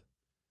beneath.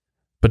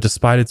 But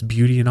despite its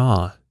beauty and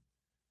awe,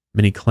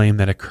 many claim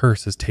that a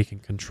curse has taken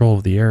control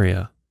of the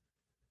area,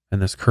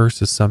 and this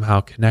curse is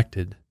somehow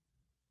connected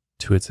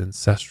to its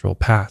ancestral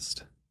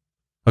past.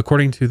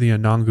 According to the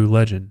Anangu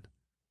legend,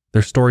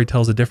 their story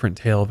tells a different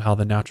tale of how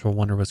the natural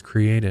wonder was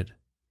created.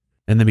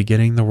 In the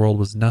beginning, the world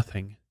was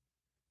nothing.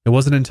 It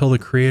wasn't until the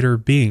creator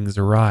beings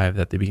arrived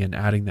that they began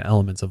adding the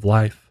elements of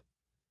life.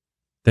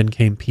 Then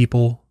came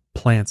people,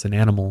 plants, and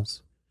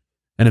animals,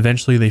 and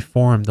eventually they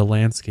formed the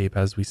landscape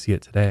as we see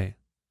it today.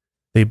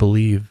 They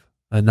believe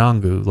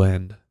Anangu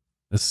land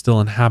is still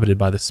inhabited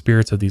by the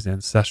spirits of these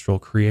ancestral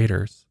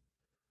creators.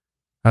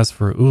 As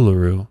for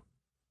Uluru,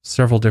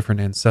 Several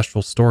different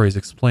ancestral stories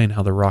explain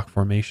how the rock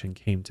formation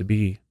came to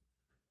be.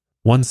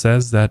 One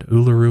says that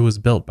Uluru was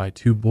built by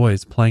two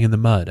boys playing in the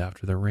mud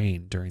after the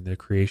rain during the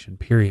creation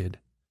period.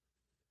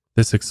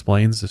 This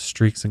explains the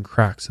streaks and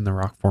cracks in the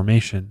rock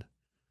formation.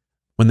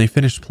 When they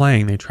finished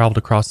playing, they traveled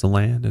across the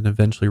land and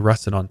eventually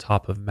rested on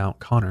top of Mount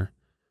Connor,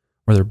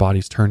 where their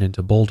bodies turned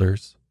into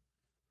boulders.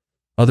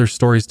 Other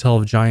stories tell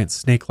of giant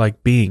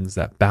snake-like beings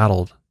that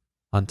battled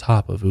on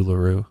top of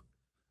Uluru,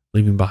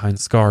 leaving behind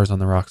scars on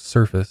the rock's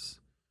surface.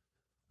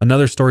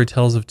 Another story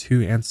tells of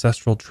two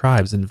ancestral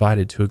tribes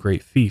invited to a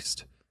great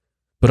feast,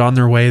 but on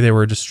their way they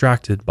were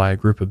distracted by a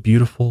group of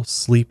beautiful,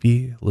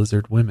 sleepy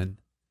lizard women,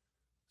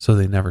 so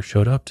they never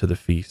showed up to the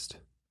feast.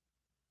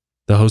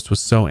 The host was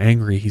so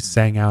angry he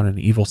sang out an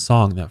evil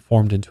song that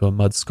formed into a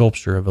mud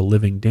sculpture of a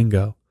living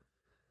dingo.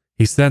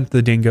 He sent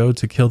the dingo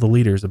to kill the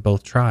leaders of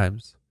both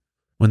tribes.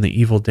 When the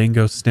evil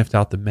dingo sniffed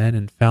out the men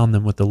and found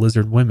them with the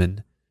lizard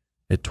women,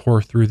 it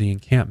tore through the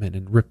encampment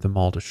and ripped them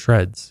all to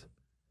shreds.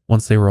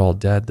 Once they were all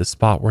dead, the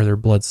spot where their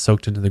blood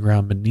soaked into the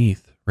ground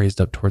beneath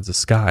raised up towards the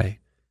sky,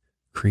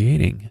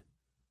 creating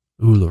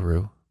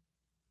Uluru,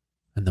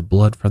 and the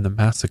blood from the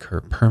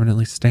massacre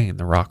permanently stained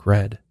the rock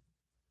red.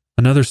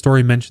 Another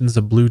story mentions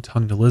a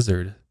blue-tongued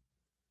lizard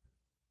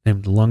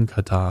named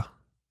Lungkata.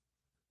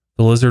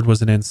 The lizard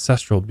was an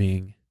ancestral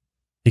being.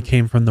 He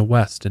came from the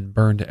west and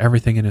burned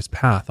everything in his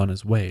path on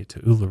his way to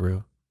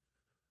Uluru.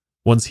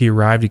 Once he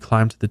arrived, he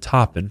climbed to the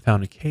top and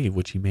found a cave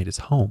which he made his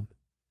home.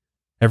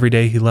 Every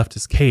day he left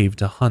his cave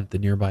to hunt the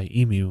nearby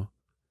emu.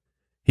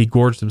 He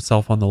gorged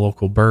himself on the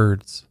local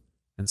birds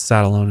and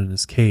sat alone in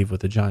his cave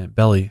with a giant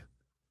belly.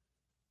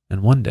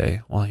 And one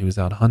day, while he was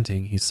out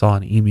hunting, he saw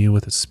an emu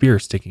with a spear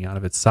sticking out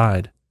of its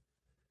side.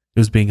 It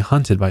was being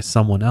hunted by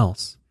someone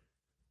else,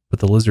 but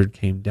the lizard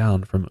came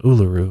down from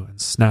Uluru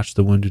and snatched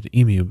the wounded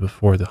emu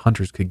before the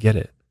hunters could get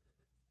it,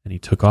 and he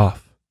took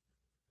off.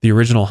 The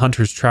original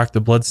hunters tracked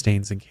the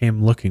bloodstains and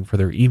came looking for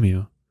their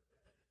emu.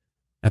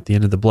 At the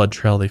end of the blood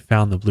trail, they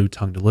found the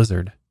blue-tongued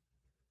lizard.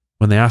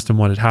 When they asked him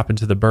what had happened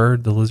to the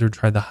bird, the lizard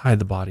tried to hide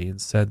the body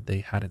and said they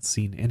hadn't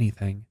seen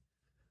anything.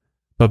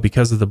 But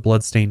because of the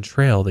blood-stained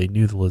trail, they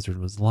knew the lizard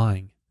was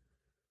lying.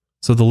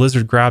 So the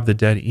lizard grabbed the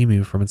dead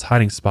emu from its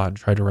hiding spot and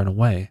tried to run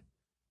away,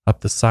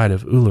 up the side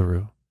of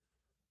Uluru.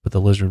 But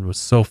the lizard was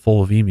so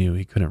full of emu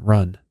he couldn't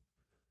run.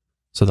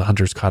 So the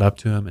hunters caught up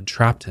to him and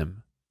trapped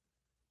him.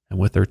 And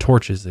with their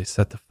torches they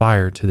set the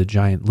fire to the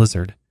giant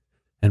lizard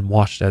and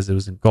watched as it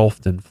was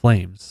engulfed in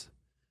flames.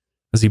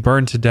 As he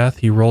burned to death,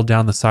 he rolled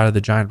down the side of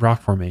the giant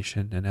rock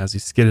formation, and as he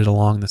skidded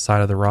along the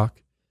side of the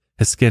rock,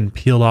 his skin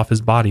peeled off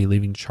his body,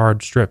 leaving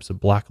charred strips of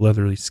black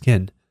leathery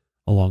skin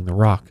along the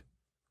rock,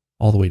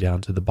 all the way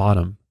down to the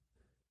bottom.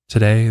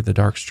 Today, the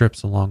dark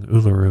strips along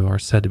Uluru are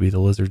said to be the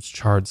lizard's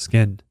charred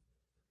skin.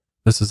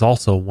 This is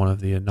also one of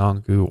the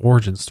Anangu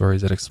origin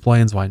stories that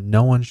explains why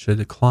no one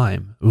should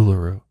climb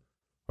Uluru,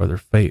 or their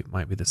fate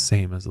might be the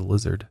same as the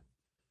lizard.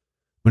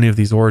 Many of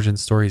these origin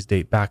stories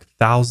date back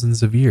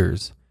thousands of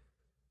years,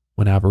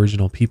 when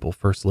Aboriginal people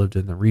first lived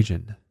in the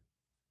region.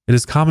 It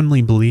is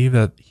commonly believed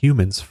that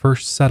humans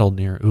first settled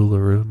near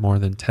Uluru more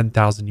than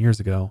 10,000 years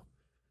ago.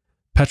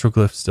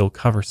 Petroglyphs still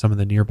cover some of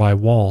the nearby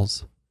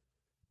walls.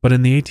 But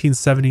in the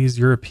 1870s,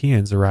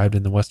 Europeans arrived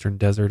in the western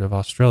desert of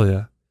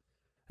Australia,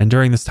 and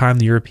during this time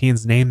the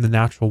Europeans named the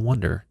natural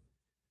wonder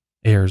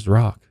Ayers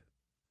Rock,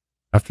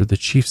 after the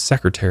Chief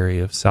Secretary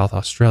of South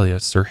Australia,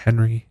 Sir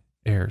Henry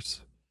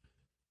Ayres.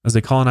 As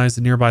they colonized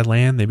the nearby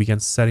land, they began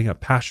setting up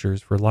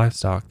pastures for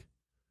livestock.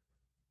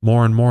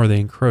 More and more they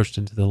encroached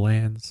into the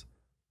lands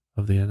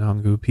of the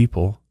Anangu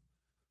people.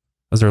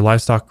 As their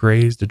livestock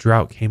grazed, a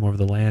drought came over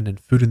the land and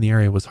food in the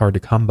area was hard to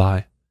come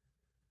by.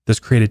 This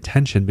created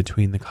tension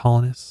between the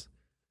colonists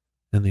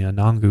and the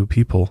Anangu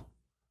people.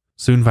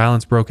 Soon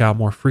violence broke out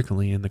more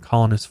frequently and the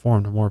colonists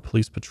formed more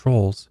police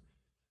patrols.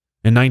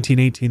 In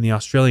 1918, the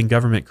Australian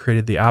government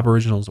created the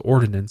Aboriginals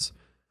Ordinance,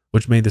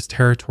 which made this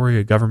territory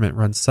a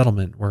government-run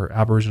settlement where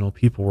Aboriginal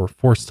people were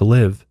forced to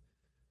live.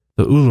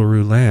 The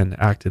Uluru land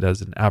acted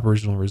as an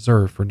Aboriginal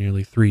reserve for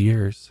nearly 3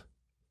 years.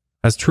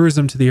 As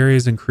tourism to the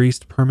areas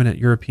increased, permanent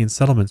European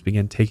settlements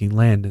began taking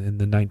land in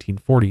the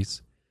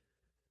 1940s.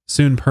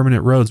 Soon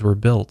permanent roads were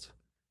built,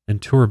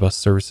 and tour bus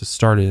services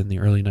started in the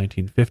early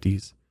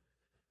 1950s.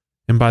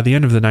 And by the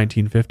end of the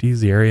 1950s,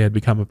 the area had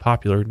become a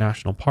popular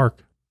national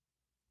park.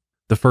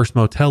 The first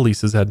motel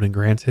leases had been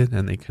granted,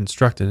 and they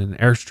constructed an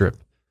airstrip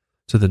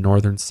to the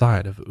northern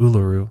side of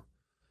Uluru.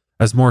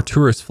 As more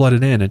tourists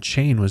flooded in, a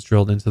chain was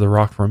drilled into the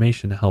rock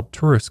formation to help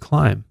tourists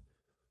climb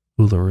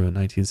Uluru in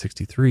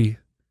 1963.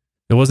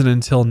 It wasn't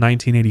until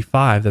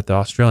 1985 that the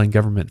Australian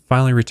government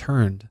finally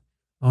returned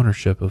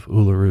ownership of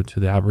Uluru to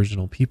the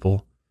Aboriginal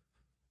people,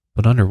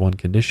 but under one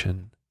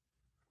condition.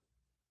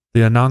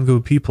 The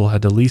Anangu people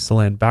had to lease the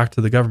land back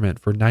to the government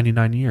for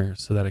 99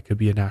 years so that it could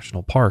be a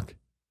national park.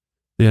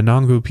 The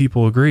Anangu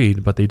people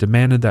agreed, but they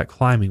demanded that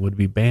climbing would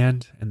be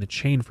banned and the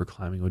chain for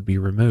climbing would be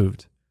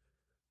removed.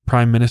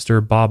 Prime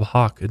Minister Bob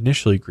Hawke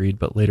initially agreed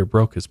but later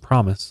broke his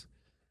promise.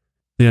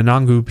 The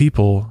Anangu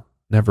people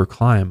never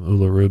climb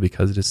Uluru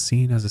because it is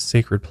seen as a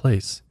sacred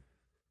place,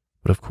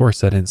 But of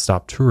course, that didn't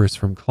stop tourists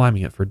from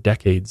climbing it for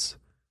decades.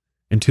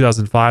 In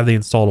 2005, they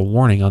installed a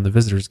warning on the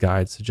visitor's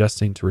guide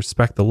suggesting to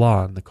respect the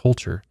law and the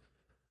culture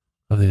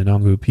of the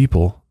Anangu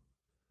people.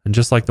 And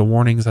just like the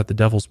warnings at the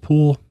Devil's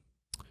Pool,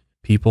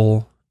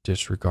 people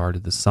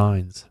disregarded the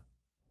signs.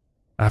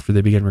 After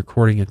they began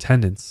recording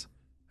attendance,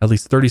 at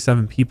least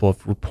 37 people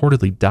have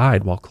reportedly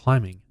died while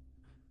climbing.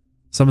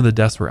 Some of the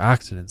deaths were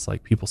accidents,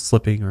 like people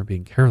slipping or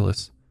being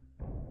careless,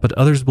 but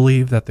others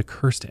believe that the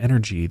cursed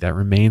energy that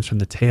remains from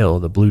the tail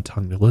of the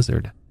blue-tongued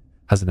lizard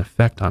has an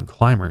effect on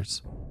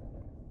climbers.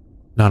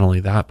 Not only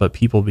that, but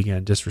people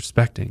began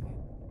disrespecting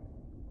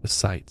the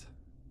site.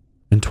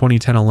 In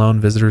 2010 alone,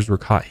 visitors were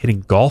caught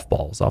hitting golf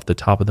balls off the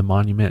top of the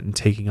monument and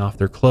taking off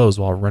their clothes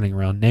while running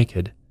around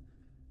naked.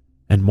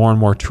 And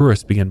more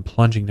tourists began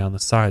plunging down the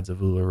sides of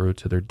Uluru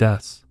to their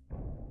deaths.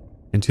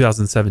 In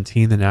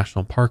 2017, the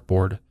National Park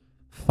Board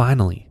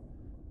finally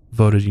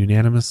voted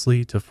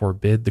unanimously to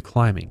forbid the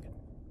climbing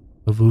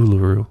of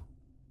Uluru.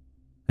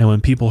 And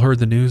when people heard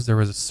the news, there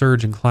was a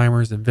surge in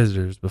climbers and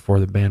visitors before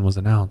the ban was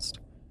announced.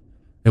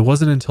 It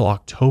wasn't until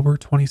October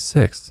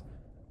 26,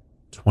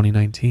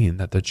 2019,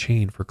 that the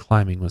chain for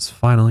climbing was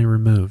finally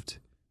removed.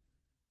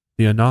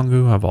 The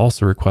Anangu have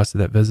also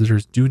requested that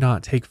visitors do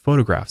not take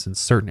photographs in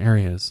certain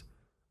areas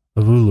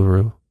of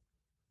Uluru.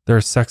 There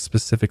are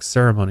sex-specific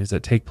ceremonies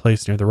that take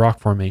place near the rock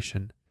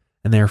formation,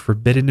 and they are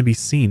forbidden to be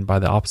seen by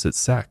the opposite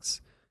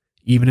sex,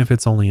 even if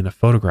it's only in a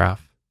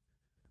photograph.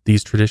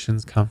 These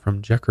traditions come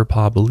from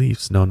Jekerpa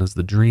beliefs known as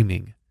the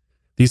dreaming.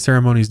 These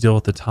ceremonies deal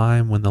with the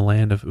time when the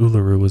land of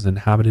Uluru was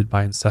inhabited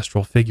by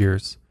ancestral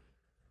figures.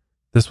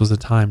 This was a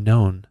time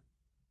known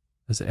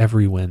as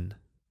Everywin.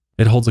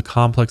 It holds a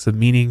complex of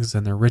meanings,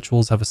 and their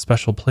rituals have a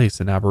special place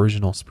in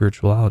Aboriginal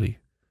spirituality.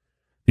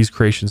 These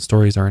creation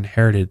stories are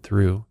inherited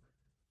through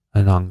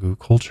Anangu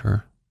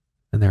culture,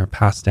 and they are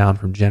passed down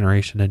from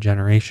generation to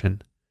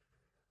generation.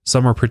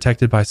 Some are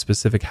protected by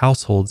specific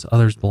households,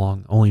 others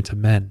belong only to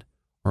men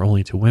or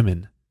only to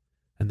women,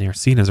 and they are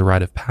seen as a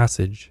rite of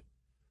passage.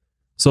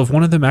 So if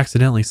one of them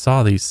accidentally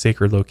saw these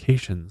sacred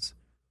locations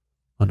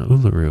on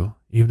Uluru,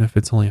 even if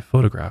it's only a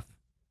photograph,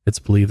 it's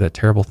believed that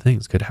terrible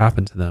things could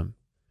happen to them.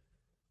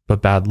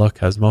 But bad luck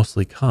has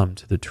mostly come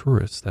to the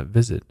tourists that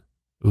visit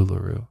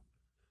Uluru.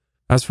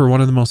 As for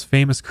one of the most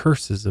famous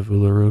curses of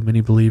Uluru,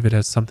 many believe it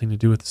has something to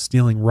do with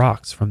stealing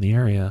rocks from the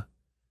area.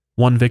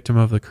 One victim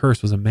of the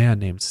curse was a man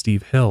named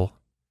Steve Hill.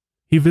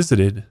 He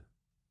visited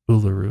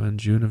Uluru in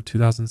June of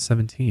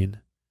 2017.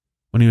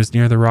 When he was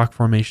near the rock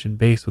formation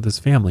base with his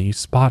family, he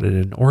spotted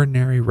an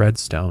ordinary red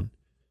stone,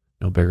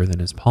 no bigger than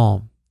his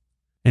palm.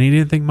 And he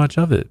didn't think much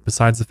of it,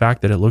 besides the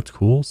fact that it looked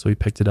cool, so he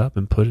picked it up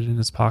and put it in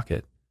his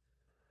pocket.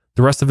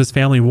 The rest of his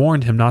family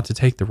warned him not to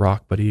take the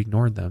rock, but he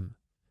ignored them.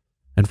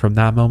 And from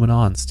that moment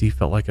on, Steve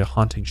felt like a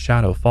haunting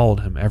shadow followed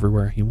him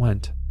everywhere he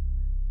went.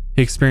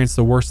 He experienced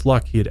the worst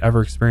luck he had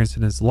ever experienced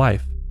in his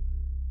life.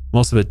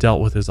 Most of it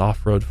dealt with his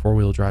off-road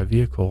four-wheel drive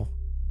vehicle.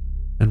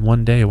 And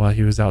one day, while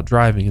he was out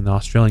driving in the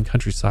Australian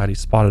countryside, he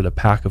spotted a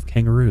pack of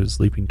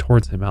kangaroos leaping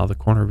towards him out of the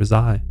corner of his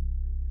eye.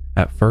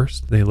 At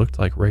first, they looked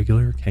like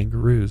regular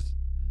kangaroos.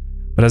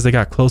 But as they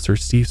got closer,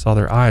 Steve saw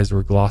their eyes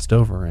were glossed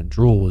over and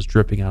drool was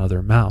dripping out of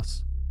their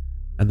mouths.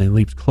 And they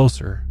leaped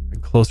closer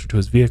and closer to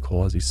his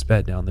vehicle as he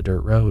sped down the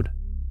dirt road,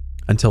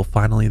 until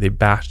finally they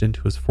bashed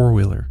into his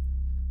four-wheeler,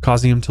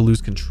 causing him to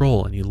lose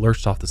control, and he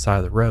lurched off the side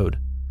of the road.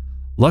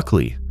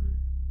 Luckily,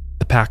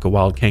 the pack of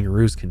wild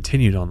kangaroos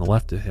continued on the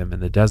left of him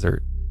in the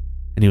desert,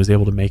 and he was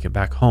able to make it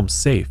back home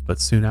safe, but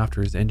soon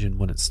after his engine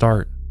wouldn't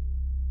start.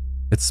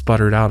 It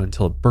sputtered out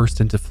until it burst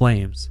into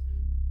flames.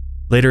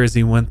 Later, as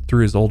he went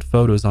through his old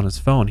photos on his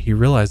phone, he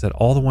realized that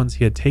all the ones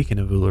he had taken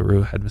of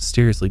Uluru had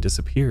mysteriously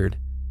disappeared.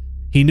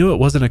 He knew it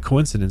wasn't a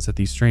coincidence that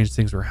these strange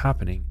things were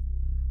happening,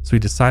 so he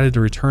decided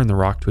to return the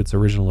rock to its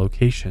original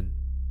location.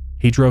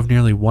 He drove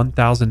nearly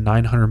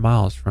 1,900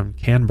 miles from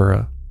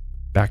Canberra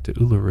back to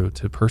Uluru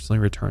to personally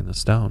return the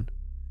stone,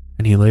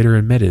 and he later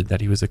admitted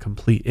that he was a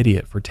complete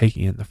idiot for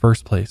taking it in the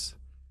first place.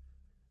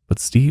 But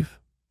Steve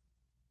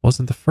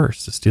wasn't the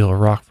first to steal a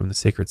rock from the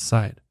sacred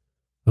site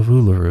of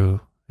Uluru,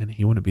 and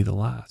he wouldn't be the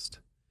last.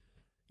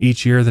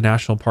 Each year, the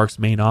National Park's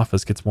main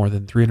office gets more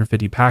than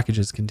 350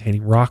 packages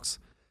containing rocks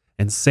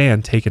and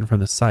sand taken from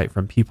the site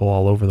from people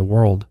all over the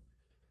world.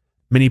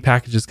 Many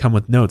packages come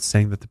with notes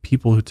saying that the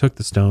people who took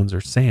the stones or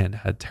sand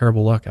had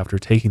terrible luck after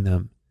taking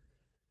them.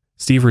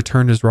 Steve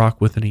returned his rock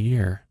within a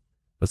year,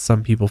 but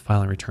some people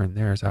finally returned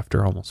theirs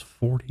after almost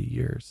 40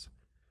 years.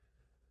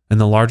 And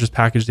the largest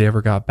package they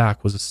ever got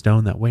back was a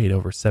stone that weighed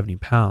over 70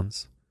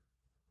 pounds.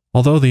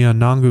 Although the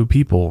Anangu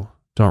people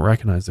don't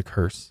recognize the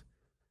curse,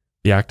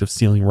 the act of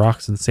stealing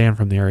rocks and sand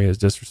from the area is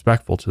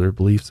disrespectful to their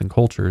beliefs and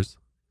cultures.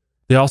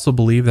 They also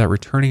believe that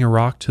returning a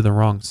rock to the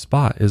wrong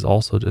spot is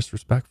also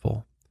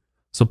disrespectful.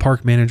 So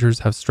park managers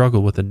have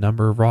struggled with the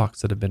number of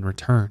rocks that have been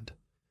returned.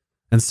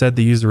 Instead,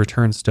 they use the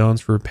returned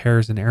stones for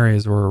repairs in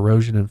areas where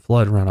erosion and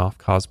flood runoff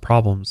cause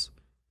problems.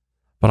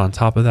 But on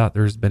top of that,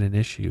 there's been an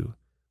issue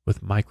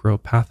with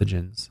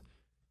micropathogens.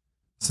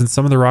 Since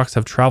some of the rocks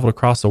have traveled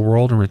across the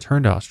world and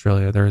returned to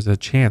Australia, there is a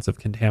chance of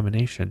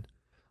contamination,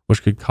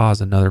 which could cause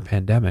another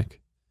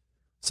pandemic.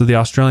 So the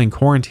Australian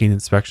Quarantine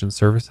Inspection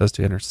Service has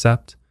to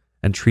intercept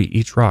and treat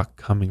each rock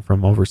coming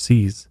from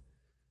overseas.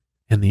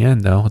 In the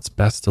end, though, it's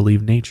best to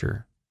leave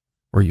nature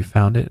where you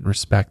found it and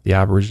respect the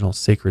Aboriginal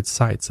sacred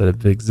sites that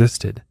have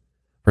existed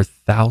for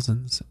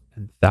thousands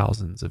and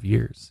thousands of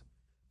years.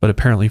 But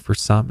apparently for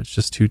some, it's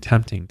just too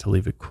tempting to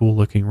leave a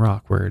cool-looking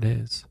rock where it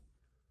is.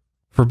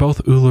 For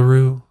both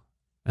Uluru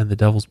and the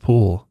Devil's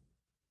Pool,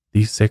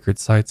 these sacred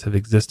sites have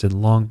existed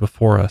long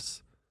before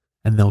us,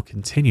 and they'll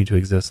continue to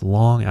exist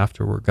long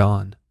after we're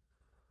gone.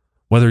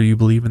 Whether you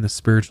believe in the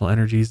spiritual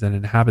energies that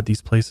inhabit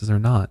these places or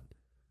not,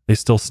 they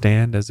still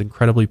stand as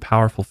incredibly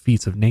powerful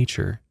feats of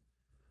nature.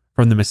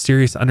 From the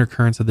mysterious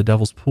undercurrents of the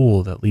Devil's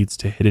Pool that leads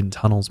to hidden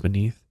tunnels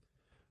beneath,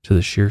 to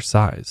the sheer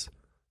size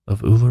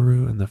of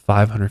Uluru and the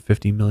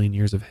 550 million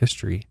years of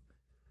history,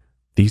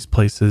 these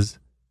places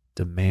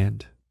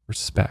demand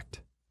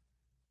respect,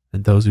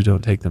 and those who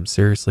don't take them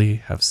seriously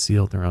have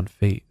sealed their own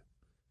fate.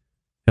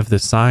 If the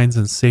signs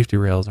and safety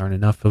rails aren't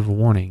enough of a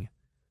warning,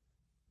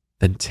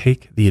 then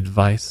take the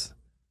advice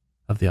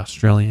of the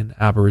Australian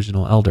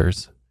Aboriginal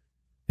elders.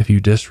 If you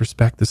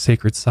disrespect the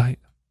sacred site,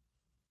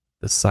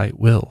 the site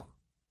will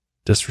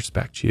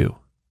disrespect you.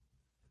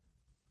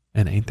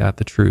 And ain't that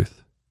the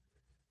truth?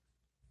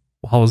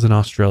 While I was in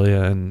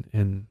Australia and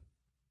in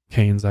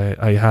Cairns,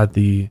 I had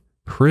the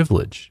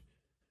privilege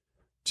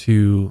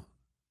to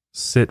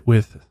sit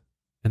with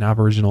an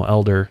Aboriginal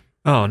elder.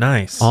 Oh,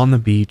 nice. On the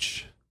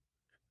beach,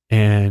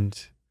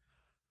 and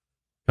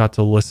got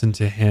to listen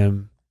to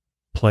him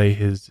play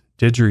his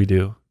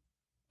didgeridoo.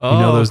 Oh, you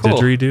know those cool.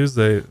 didgeridoos?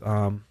 They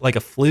like a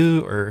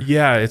flute or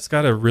yeah, it's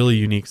got a really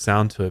unique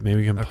sound to it.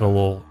 Maybe we can put a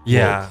little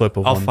clip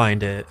of I'll one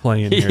find it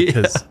playing here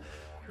because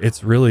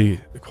it's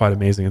really quite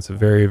amazing. It's a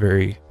very,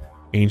 very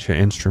ancient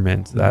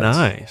instrument that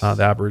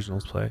the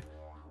Aboriginals play.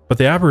 But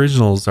the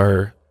Aboriginals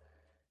are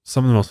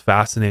some of the most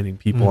fascinating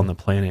people on the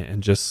planet,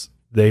 and just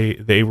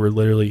they were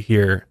literally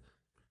here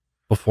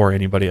before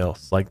anybody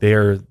else. Like, they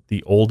are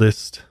the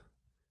oldest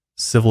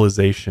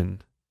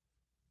civilization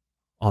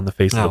on the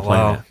face of the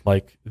planet. Wow.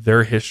 Like,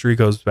 their history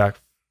goes back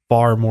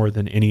far more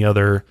than any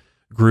other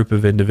group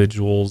of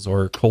individuals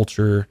or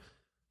culture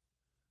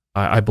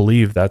I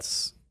believe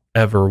that's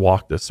ever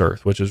walked this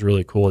earth, which is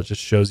really cool. It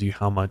just shows you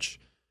how much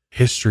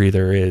history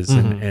there is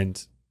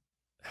and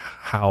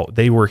how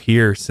they were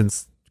here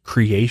since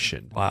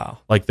creation. Wow.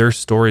 Like, their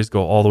stories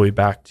go all the way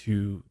back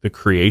to the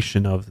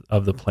creation of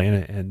the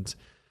planet. And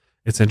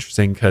it's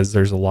interesting because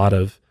there's a lot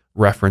of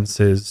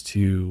references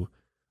to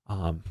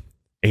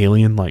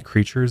alien like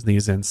creatures.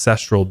 These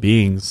ancestral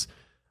beings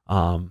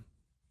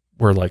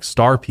were like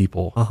star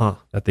people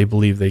that they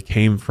believe they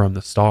came from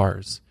the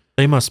stars.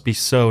 They must be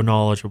so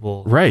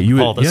knowledgeable, right?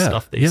 All the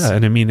stuff they see.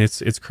 And I mean,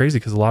 it's crazy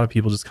because a lot of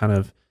people just kind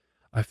of,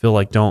 I feel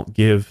like, don't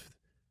give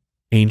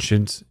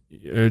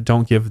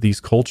these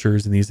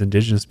cultures and these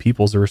indigenous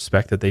peoples the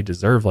respect that they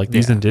deserve. Like,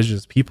 these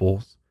indigenous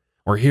peoples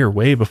were here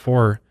way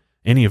before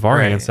any of our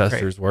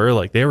ancestors were.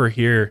 Like, they were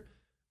here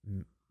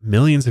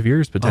millions of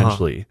years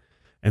potentially.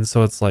 And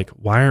so it's like,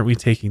 why aren't we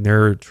taking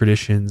their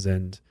traditions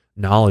and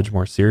knowledge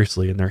more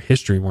seriously and their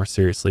history more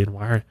seriously? And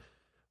why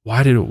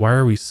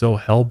are we so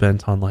hell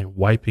bent on like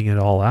wiping it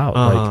all out?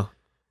 Like,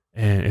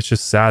 and it's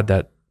just sad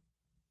that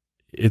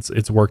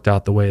it's worked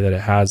out the way that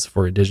it has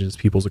for indigenous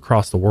peoples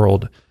across the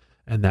world,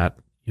 and that,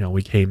 you know,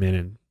 we came in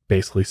and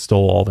basically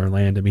stole all their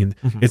land. I mean,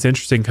 it's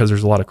interesting because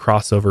there's a lot of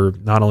crossover,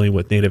 not only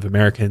with Native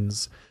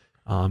Americans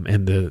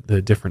and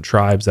the different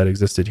tribes that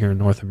existed here in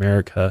North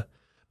America,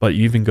 but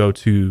you even go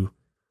to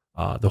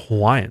the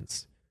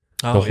Hawaiians.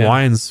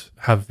 Hawaiians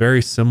have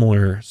very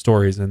similar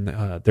stories, and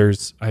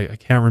there's I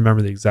can't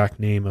remember the exact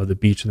name of the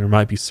beach, and there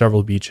might be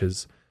several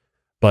beaches,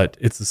 but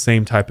it's the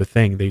same type of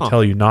thing. They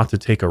tell you not to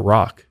take a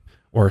rock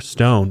or a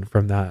stone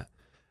from that,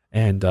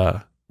 and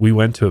we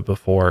went to it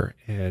before,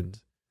 and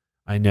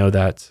I know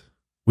that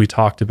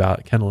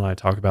Kendall and I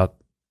talked about,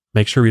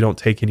 make sure we don't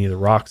take any of the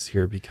rocks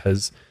here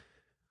because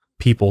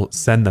people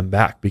send them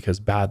back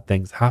because bad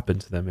things happen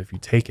to them if you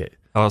take it.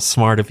 Oh,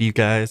 smart of you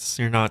guys.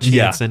 You're not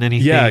chancing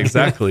anything. Yeah,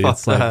 exactly.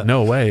 It's like,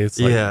 no way. It's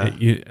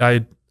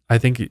like, I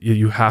think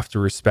you have to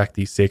respect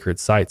these sacred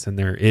sites, and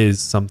there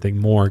is something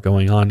more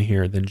going on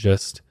here than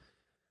just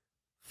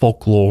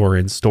folklore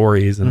and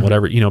stories and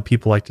whatever. You know,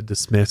 people like to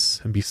dismiss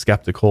and be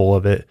skeptical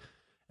of it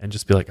and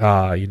just be like,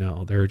 you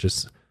know, they're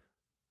just,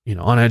 you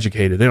know,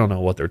 uneducated. They don't know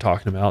what they're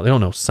talking about. They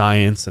don't know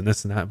science and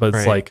this and that. But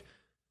it's like,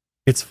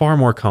 it's far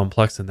more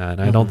complex than that.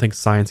 And I don't think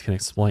science can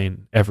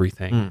explain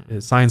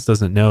everything. Science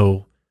doesn't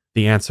know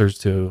the answers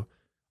to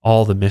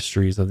all the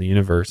mysteries of the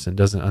universe and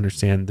doesn't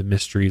understand the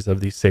mysteries of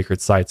these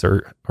sacred sites,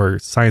 or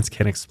science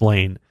can't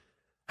explain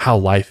how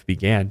life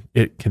began.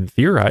 It can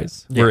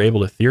theorize. We're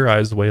able to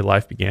theorize the way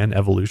life began,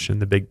 evolution,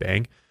 the Big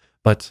Bang.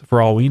 But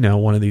for all we know,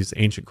 one of these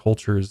ancient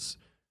cultures,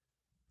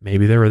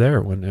 maybe they were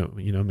there when,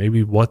 you know,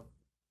 maybe what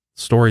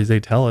stories they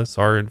tell us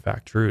are in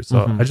fact true.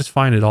 So I just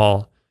find it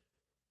all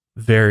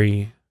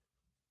very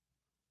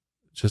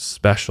just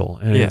special.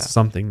 And it's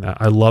something that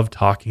I love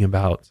talking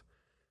about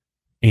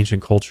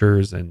ancient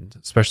cultures and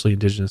especially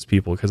indigenous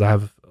people, because I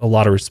have a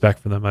lot of respect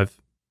for them. I've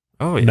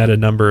met a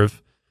number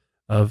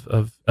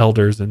of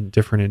elders in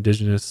different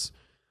indigenous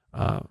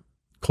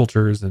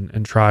cultures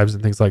and tribes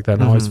and things like that.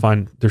 And I always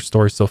find their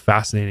stories so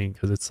fascinating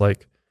because it's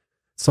like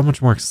so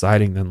much more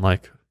exciting than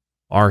like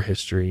our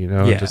history, you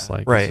know, just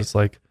like, it's just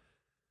like,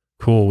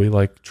 cool. We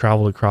like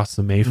traveled across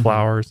the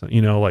Mayflowers,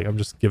 you know, like I'm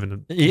just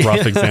giving a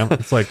rough example.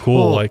 It's like,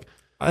 cool. Well, like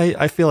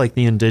I feel like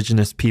the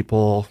indigenous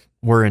people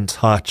were in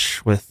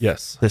touch with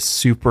this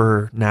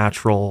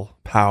supernatural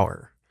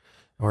power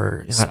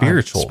or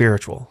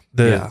spiritual.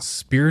 The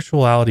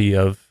spirituality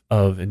of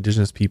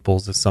indigenous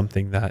peoples is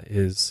something that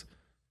is,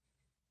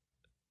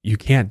 you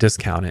can't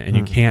discount it and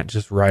you can't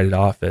just write it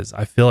off as,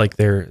 I feel like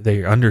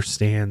they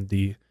understand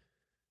the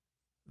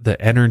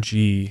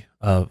energy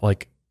of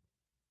like,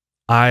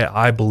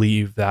 I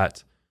believe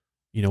that,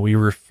 you know,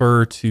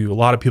 a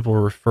lot of people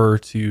refer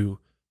to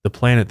the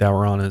planet that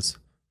we're on as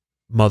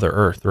Mother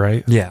Earth,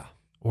 right? Yeah.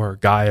 Or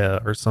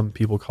Gaia, or some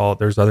people call it,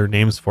 there's other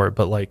names for it,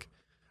 but like,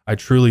 I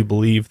truly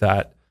believe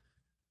that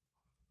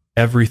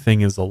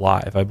everything is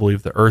alive. I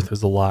believe the earth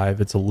is alive.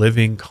 It's a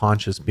living,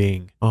 conscious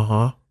being.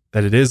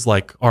 That it is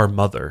like our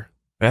mother.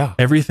 Yeah.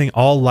 Everything,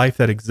 all life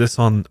that exists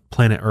on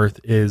planet Earth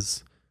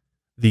is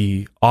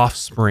the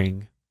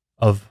offspring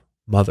of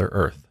Mother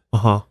Earth.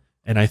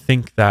 And I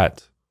think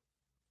that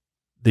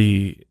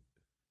the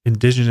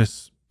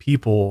indigenous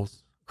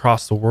peoples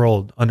across the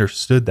world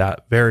understood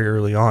that very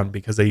early on,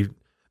 because they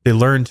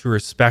learned to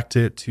respect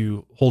it,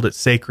 to hold it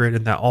sacred,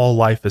 and that all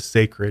life is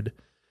sacred.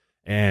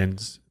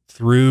 And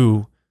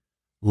through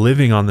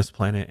living on this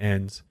planet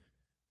and,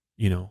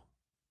 you know,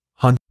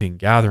 hunting,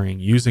 gathering,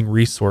 using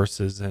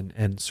resources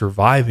and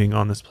surviving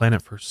on this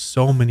planet for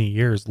so many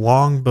years,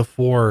 long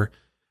before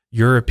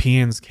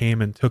Europeans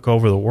came and took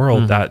over the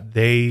world, that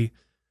they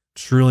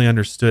truly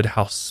understood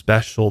how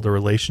special the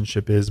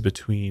relationship is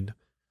between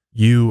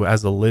you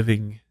as a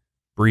living,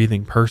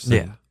 breathing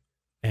person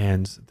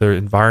and the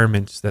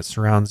environment that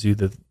surrounds you,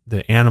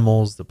 the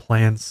animals, the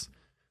plants,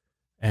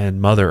 and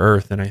Mother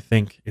Earth. And I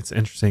think it's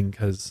interesting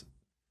because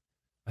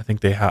I think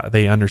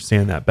they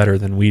understand that better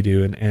than we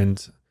do.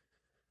 And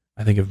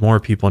I think if more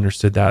people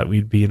understood that,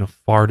 we'd be in a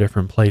far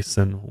different place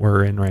than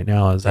we're in right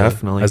now as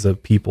a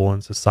people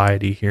and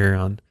society here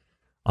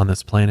on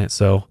this planet.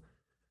 So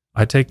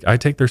I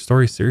take their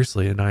story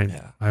seriously, and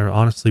I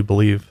honestly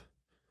believe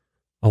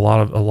a lot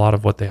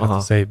of what they have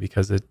to say,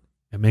 because it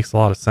makes a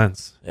lot of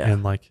sense.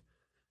 And like,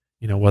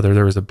 you know, whether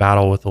there was a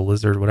battle with a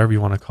lizard, whatever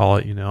you want to call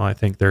it, you know, I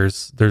think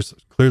there's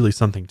clearly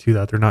something to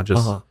that. They're not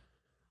just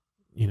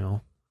you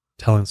know,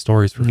 telling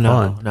stories for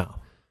fun. No.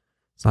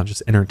 It's not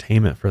just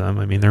entertainment for them.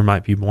 I mean, there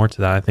might be more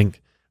to that. I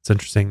think it's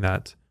interesting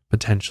that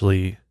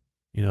potentially,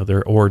 you know,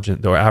 their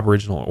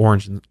Aboriginal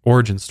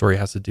origin story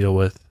has to deal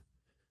with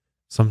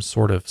some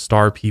sort of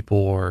star people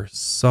or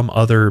some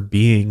other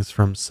beings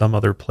from some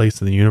other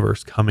place in the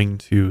universe coming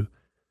to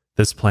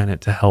this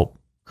planet to help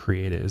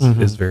create it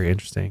is very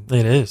interesting.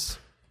 It is.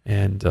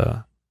 And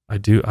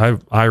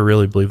I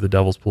really believe the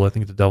Devil's Pool. I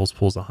think the Devil's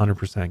Pool's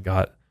 100%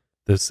 got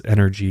this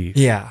energy.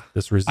 Yeah.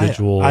 This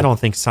residual. I don't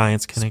think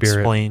science can spirit.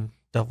 explain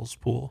Devil's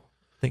Pool.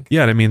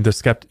 Yeah, I mean, the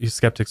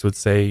skeptics would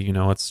say, you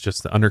know, it's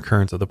just the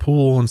undercurrents of the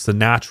pool, and it's the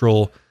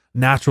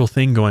natural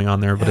thing going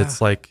on there. But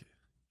it's like,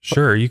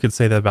 sure, you could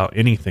say that about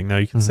anything. Now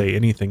you can say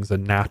anything's a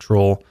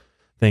natural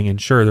thing, and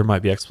sure, there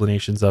might be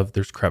explanations of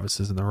there's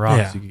crevices in the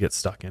rocks you could get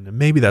stuck in, and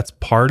maybe that's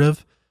part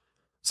of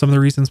some of the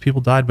reasons people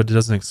died, but it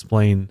doesn't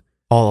explain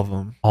all of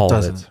them. All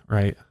of it,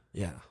 right?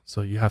 Yeah.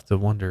 So you have to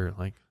wonder,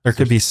 like, there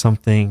could be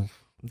something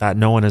that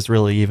no one has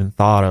really even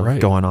thought of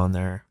going on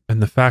there,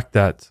 and the fact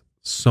that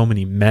so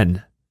many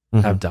men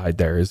have died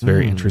there is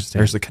very interesting.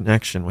 There's a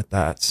connection with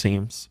that,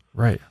 seems.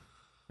 Right.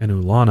 And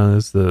Ulana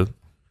is the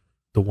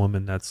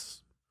woman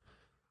that's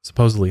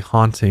supposedly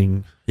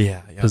haunting,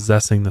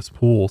 possessing this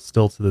pool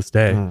still to this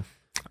day.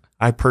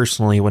 I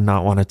personally would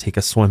not want to take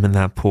a swim in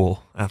that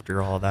pool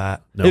after all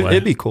that.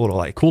 It'd be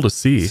cool to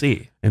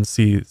see and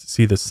see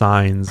the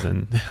signs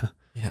and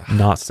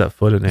not step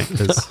foot in it,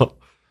 because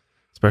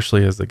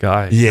especially as a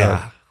guy.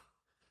 Yeah.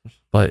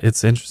 But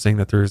it's interesting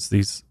that there's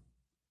these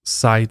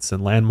sites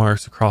and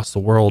landmarks across the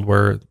world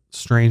where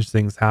strange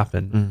things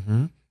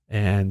happen,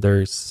 and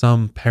there's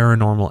some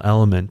paranormal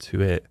element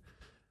to it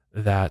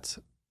that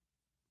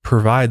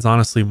provides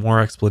honestly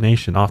more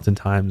explanation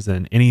oftentimes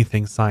than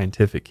anything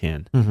scientific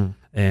can.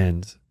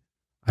 And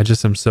I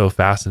just am so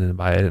fascinated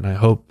by it, and I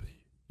hope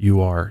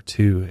you are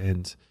too.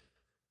 And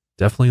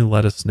definitely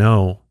let us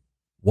know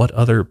what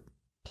other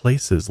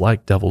places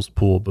like Devil's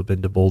Pool,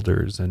 Babinda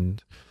Boulders,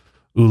 and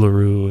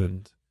Uluru,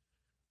 and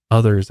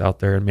others out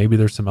there, and maybe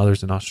there's some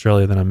others in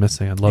Australia that I'm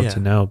missing. I'd love to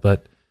know,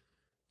 but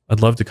I'd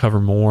love to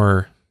cover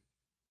more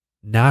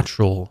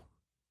natural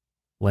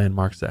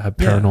landmarks that have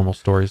paranormal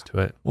stories to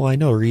it. Well, I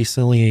know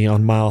recently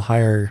on Mile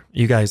Higher,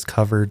 you guys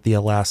covered the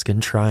Alaskan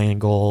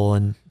Triangle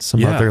and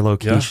some other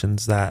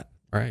locations that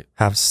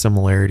have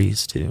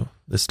similarities to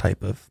this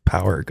type of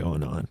power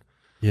going on.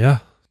 Yeah.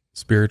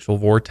 Spiritual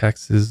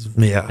vortexes,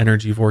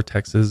 energy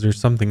vortexes.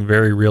 There's something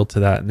very real to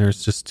that. And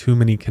there's just too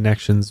many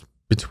connections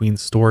between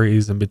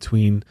stories and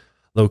between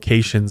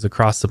locations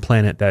across the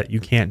planet that you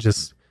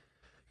just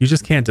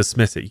can't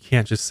dismiss it. You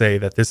can't just say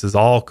that this is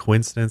all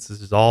coincidence,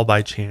 this is all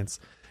by chance.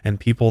 And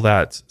people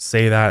that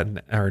say that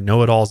or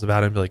know-it-alls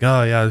about it and be like,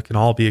 oh yeah, it can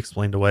all be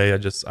explained away.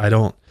 I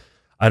don't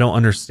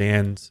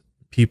understand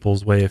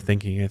people's way of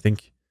thinking. I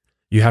think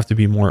you have to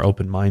be more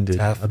open-minded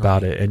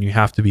about it, and you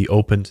have to be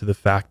open to the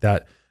fact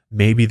that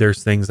maybe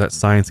there's things that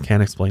science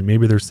can't explain.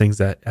 Maybe there's things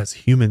that as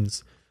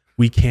humans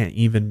we can't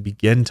even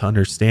begin to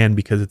understand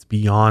because it's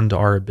beyond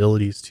our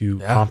abilities to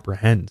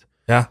comprehend.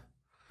 Yeah.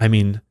 I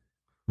mean,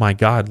 my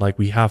God, like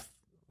we have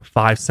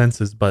 5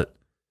 senses, but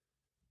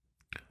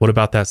what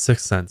about that 6th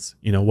sense?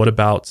 You know, what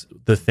about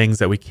the things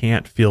that we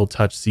can't feel,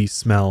 touch, see,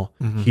 smell,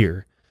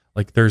 hear?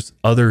 Like there's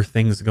other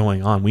things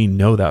going on. We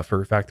know that for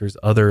a fact. There's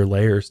other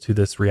layers to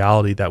this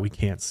reality that we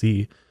can't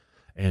see.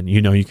 And,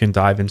 you know, you can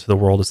dive into the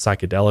world of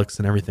psychedelics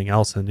and everything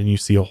else, and then you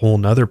see a whole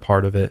nother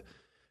part of it.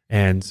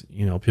 And,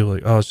 you know, people are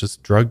like, oh, it's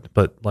just drugged,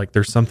 but like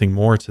there's something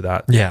more to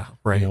that. Yeah,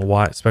 right. You know,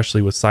 why,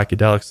 especially with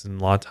psychedelics, and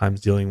a lot of times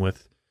dealing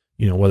with,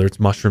 you know, whether it's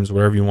mushrooms,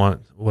 whatever you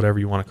want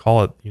to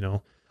call it, you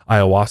know,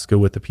 ayahuasca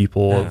with the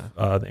people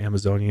of the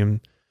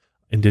Amazonian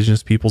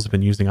indigenous peoples have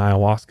been using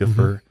ayahuasca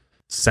for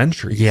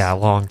centuries. Yeah, a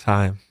long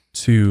time.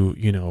 To,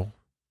 you know,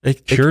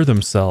 cure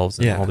themselves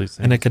and all these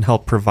things. And it can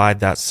help provide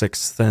that 6th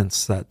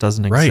sense that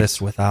doesn't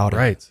exist without it.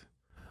 Right.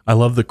 I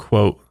love the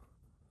quote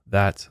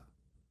that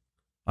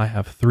I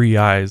have 3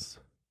 eyes,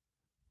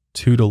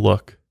 2 to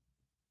look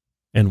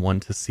and 1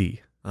 to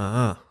see.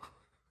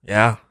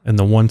 Yeah. And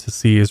the 1 to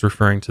see is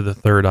referring to the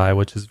 3rd eye,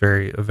 which is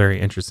a very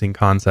interesting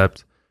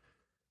concept.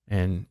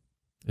 And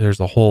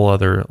there's a whole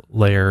other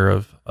layer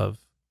of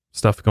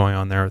stuff going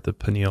on there with the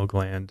pineal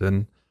gland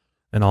and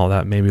all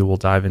that. Maybe we'll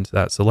dive into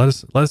that. So let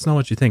us know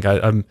what you think.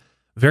 I'm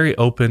very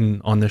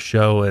open on this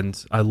show,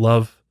 and I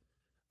love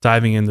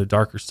diving into the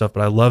darker stuff,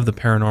 but I love the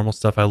paranormal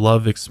stuff. I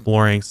love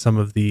exploring some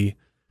of the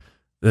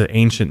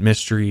ancient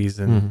mysteries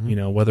and, you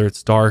know, whether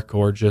it's dark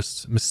or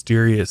just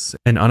mysterious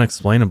and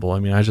unexplainable. I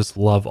mean, I just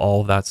love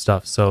all of that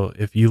stuff. So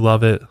if you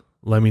love it,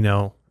 let me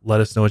know. Let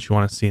us know what you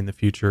want to see in the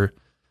future.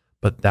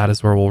 But that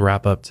is where we'll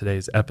wrap up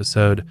today's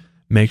episode.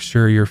 Make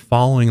sure you're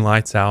following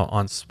Lights Out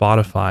on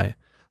Spotify.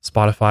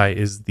 Spotify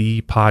is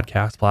the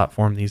podcast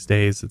platform these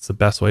days. It's the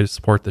best way to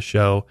support the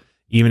show.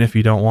 Even if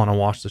you don't want to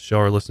watch the show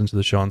or listen to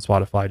the show on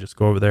Spotify, just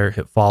go over there,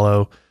 hit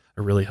follow.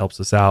 It really helps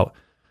us out.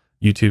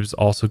 YouTube's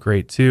also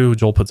great too.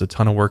 Joel puts a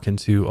ton of work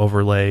into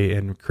overlay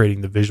and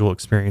creating the visual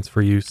experience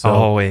for you. So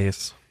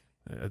always,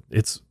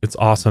 it's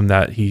awesome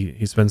that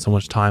he spends so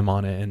much time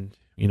on it. And,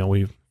 you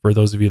know, for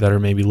those of you that are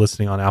maybe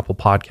listening on Apple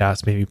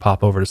Podcasts, maybe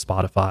pop over to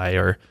Spotify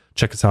or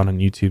check us out on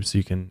YouTube so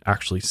you can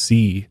actually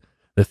see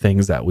the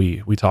things that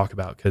we talk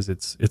about, because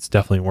it's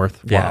definitely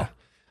worthwhile. Yeah.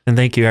 And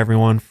thank you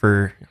everyone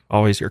for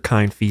always your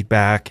kind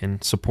feedback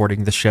and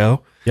supporting the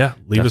show. Yeah.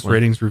 Leave us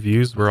ratings,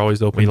 reviews. We're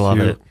always open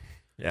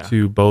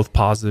to both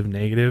positive and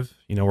negative.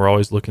 You know, we're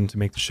always looking to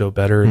make the show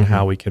better and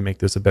how we can make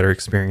this a better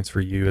experience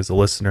for you as a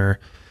listener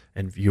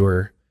and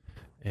viewer.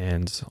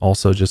 And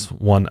also, just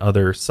one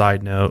other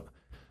side note,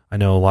 I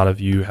know a lot of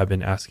you have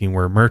been asking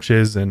where merch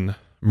is, and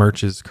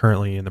merch is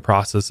currently in the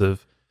process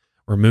of,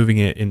 we're moving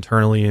it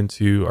internally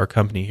into our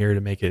company here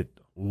to make it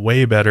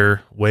way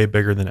better, way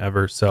bigger than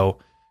ever. So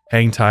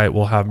hang tight.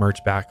 We'll have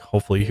merch back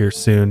hopefully here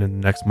soon in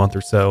the next month or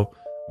so.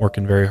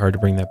 Working very hard to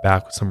bring that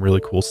back with some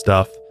really cool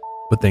stuff.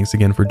 But thanks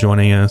again for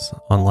joining us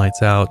on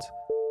Lights Out,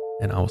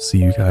 and I will see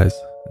you guys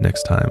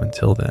next time.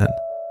 Until then,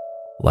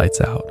 Lights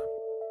Out.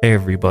 Hey,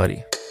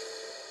 everybody.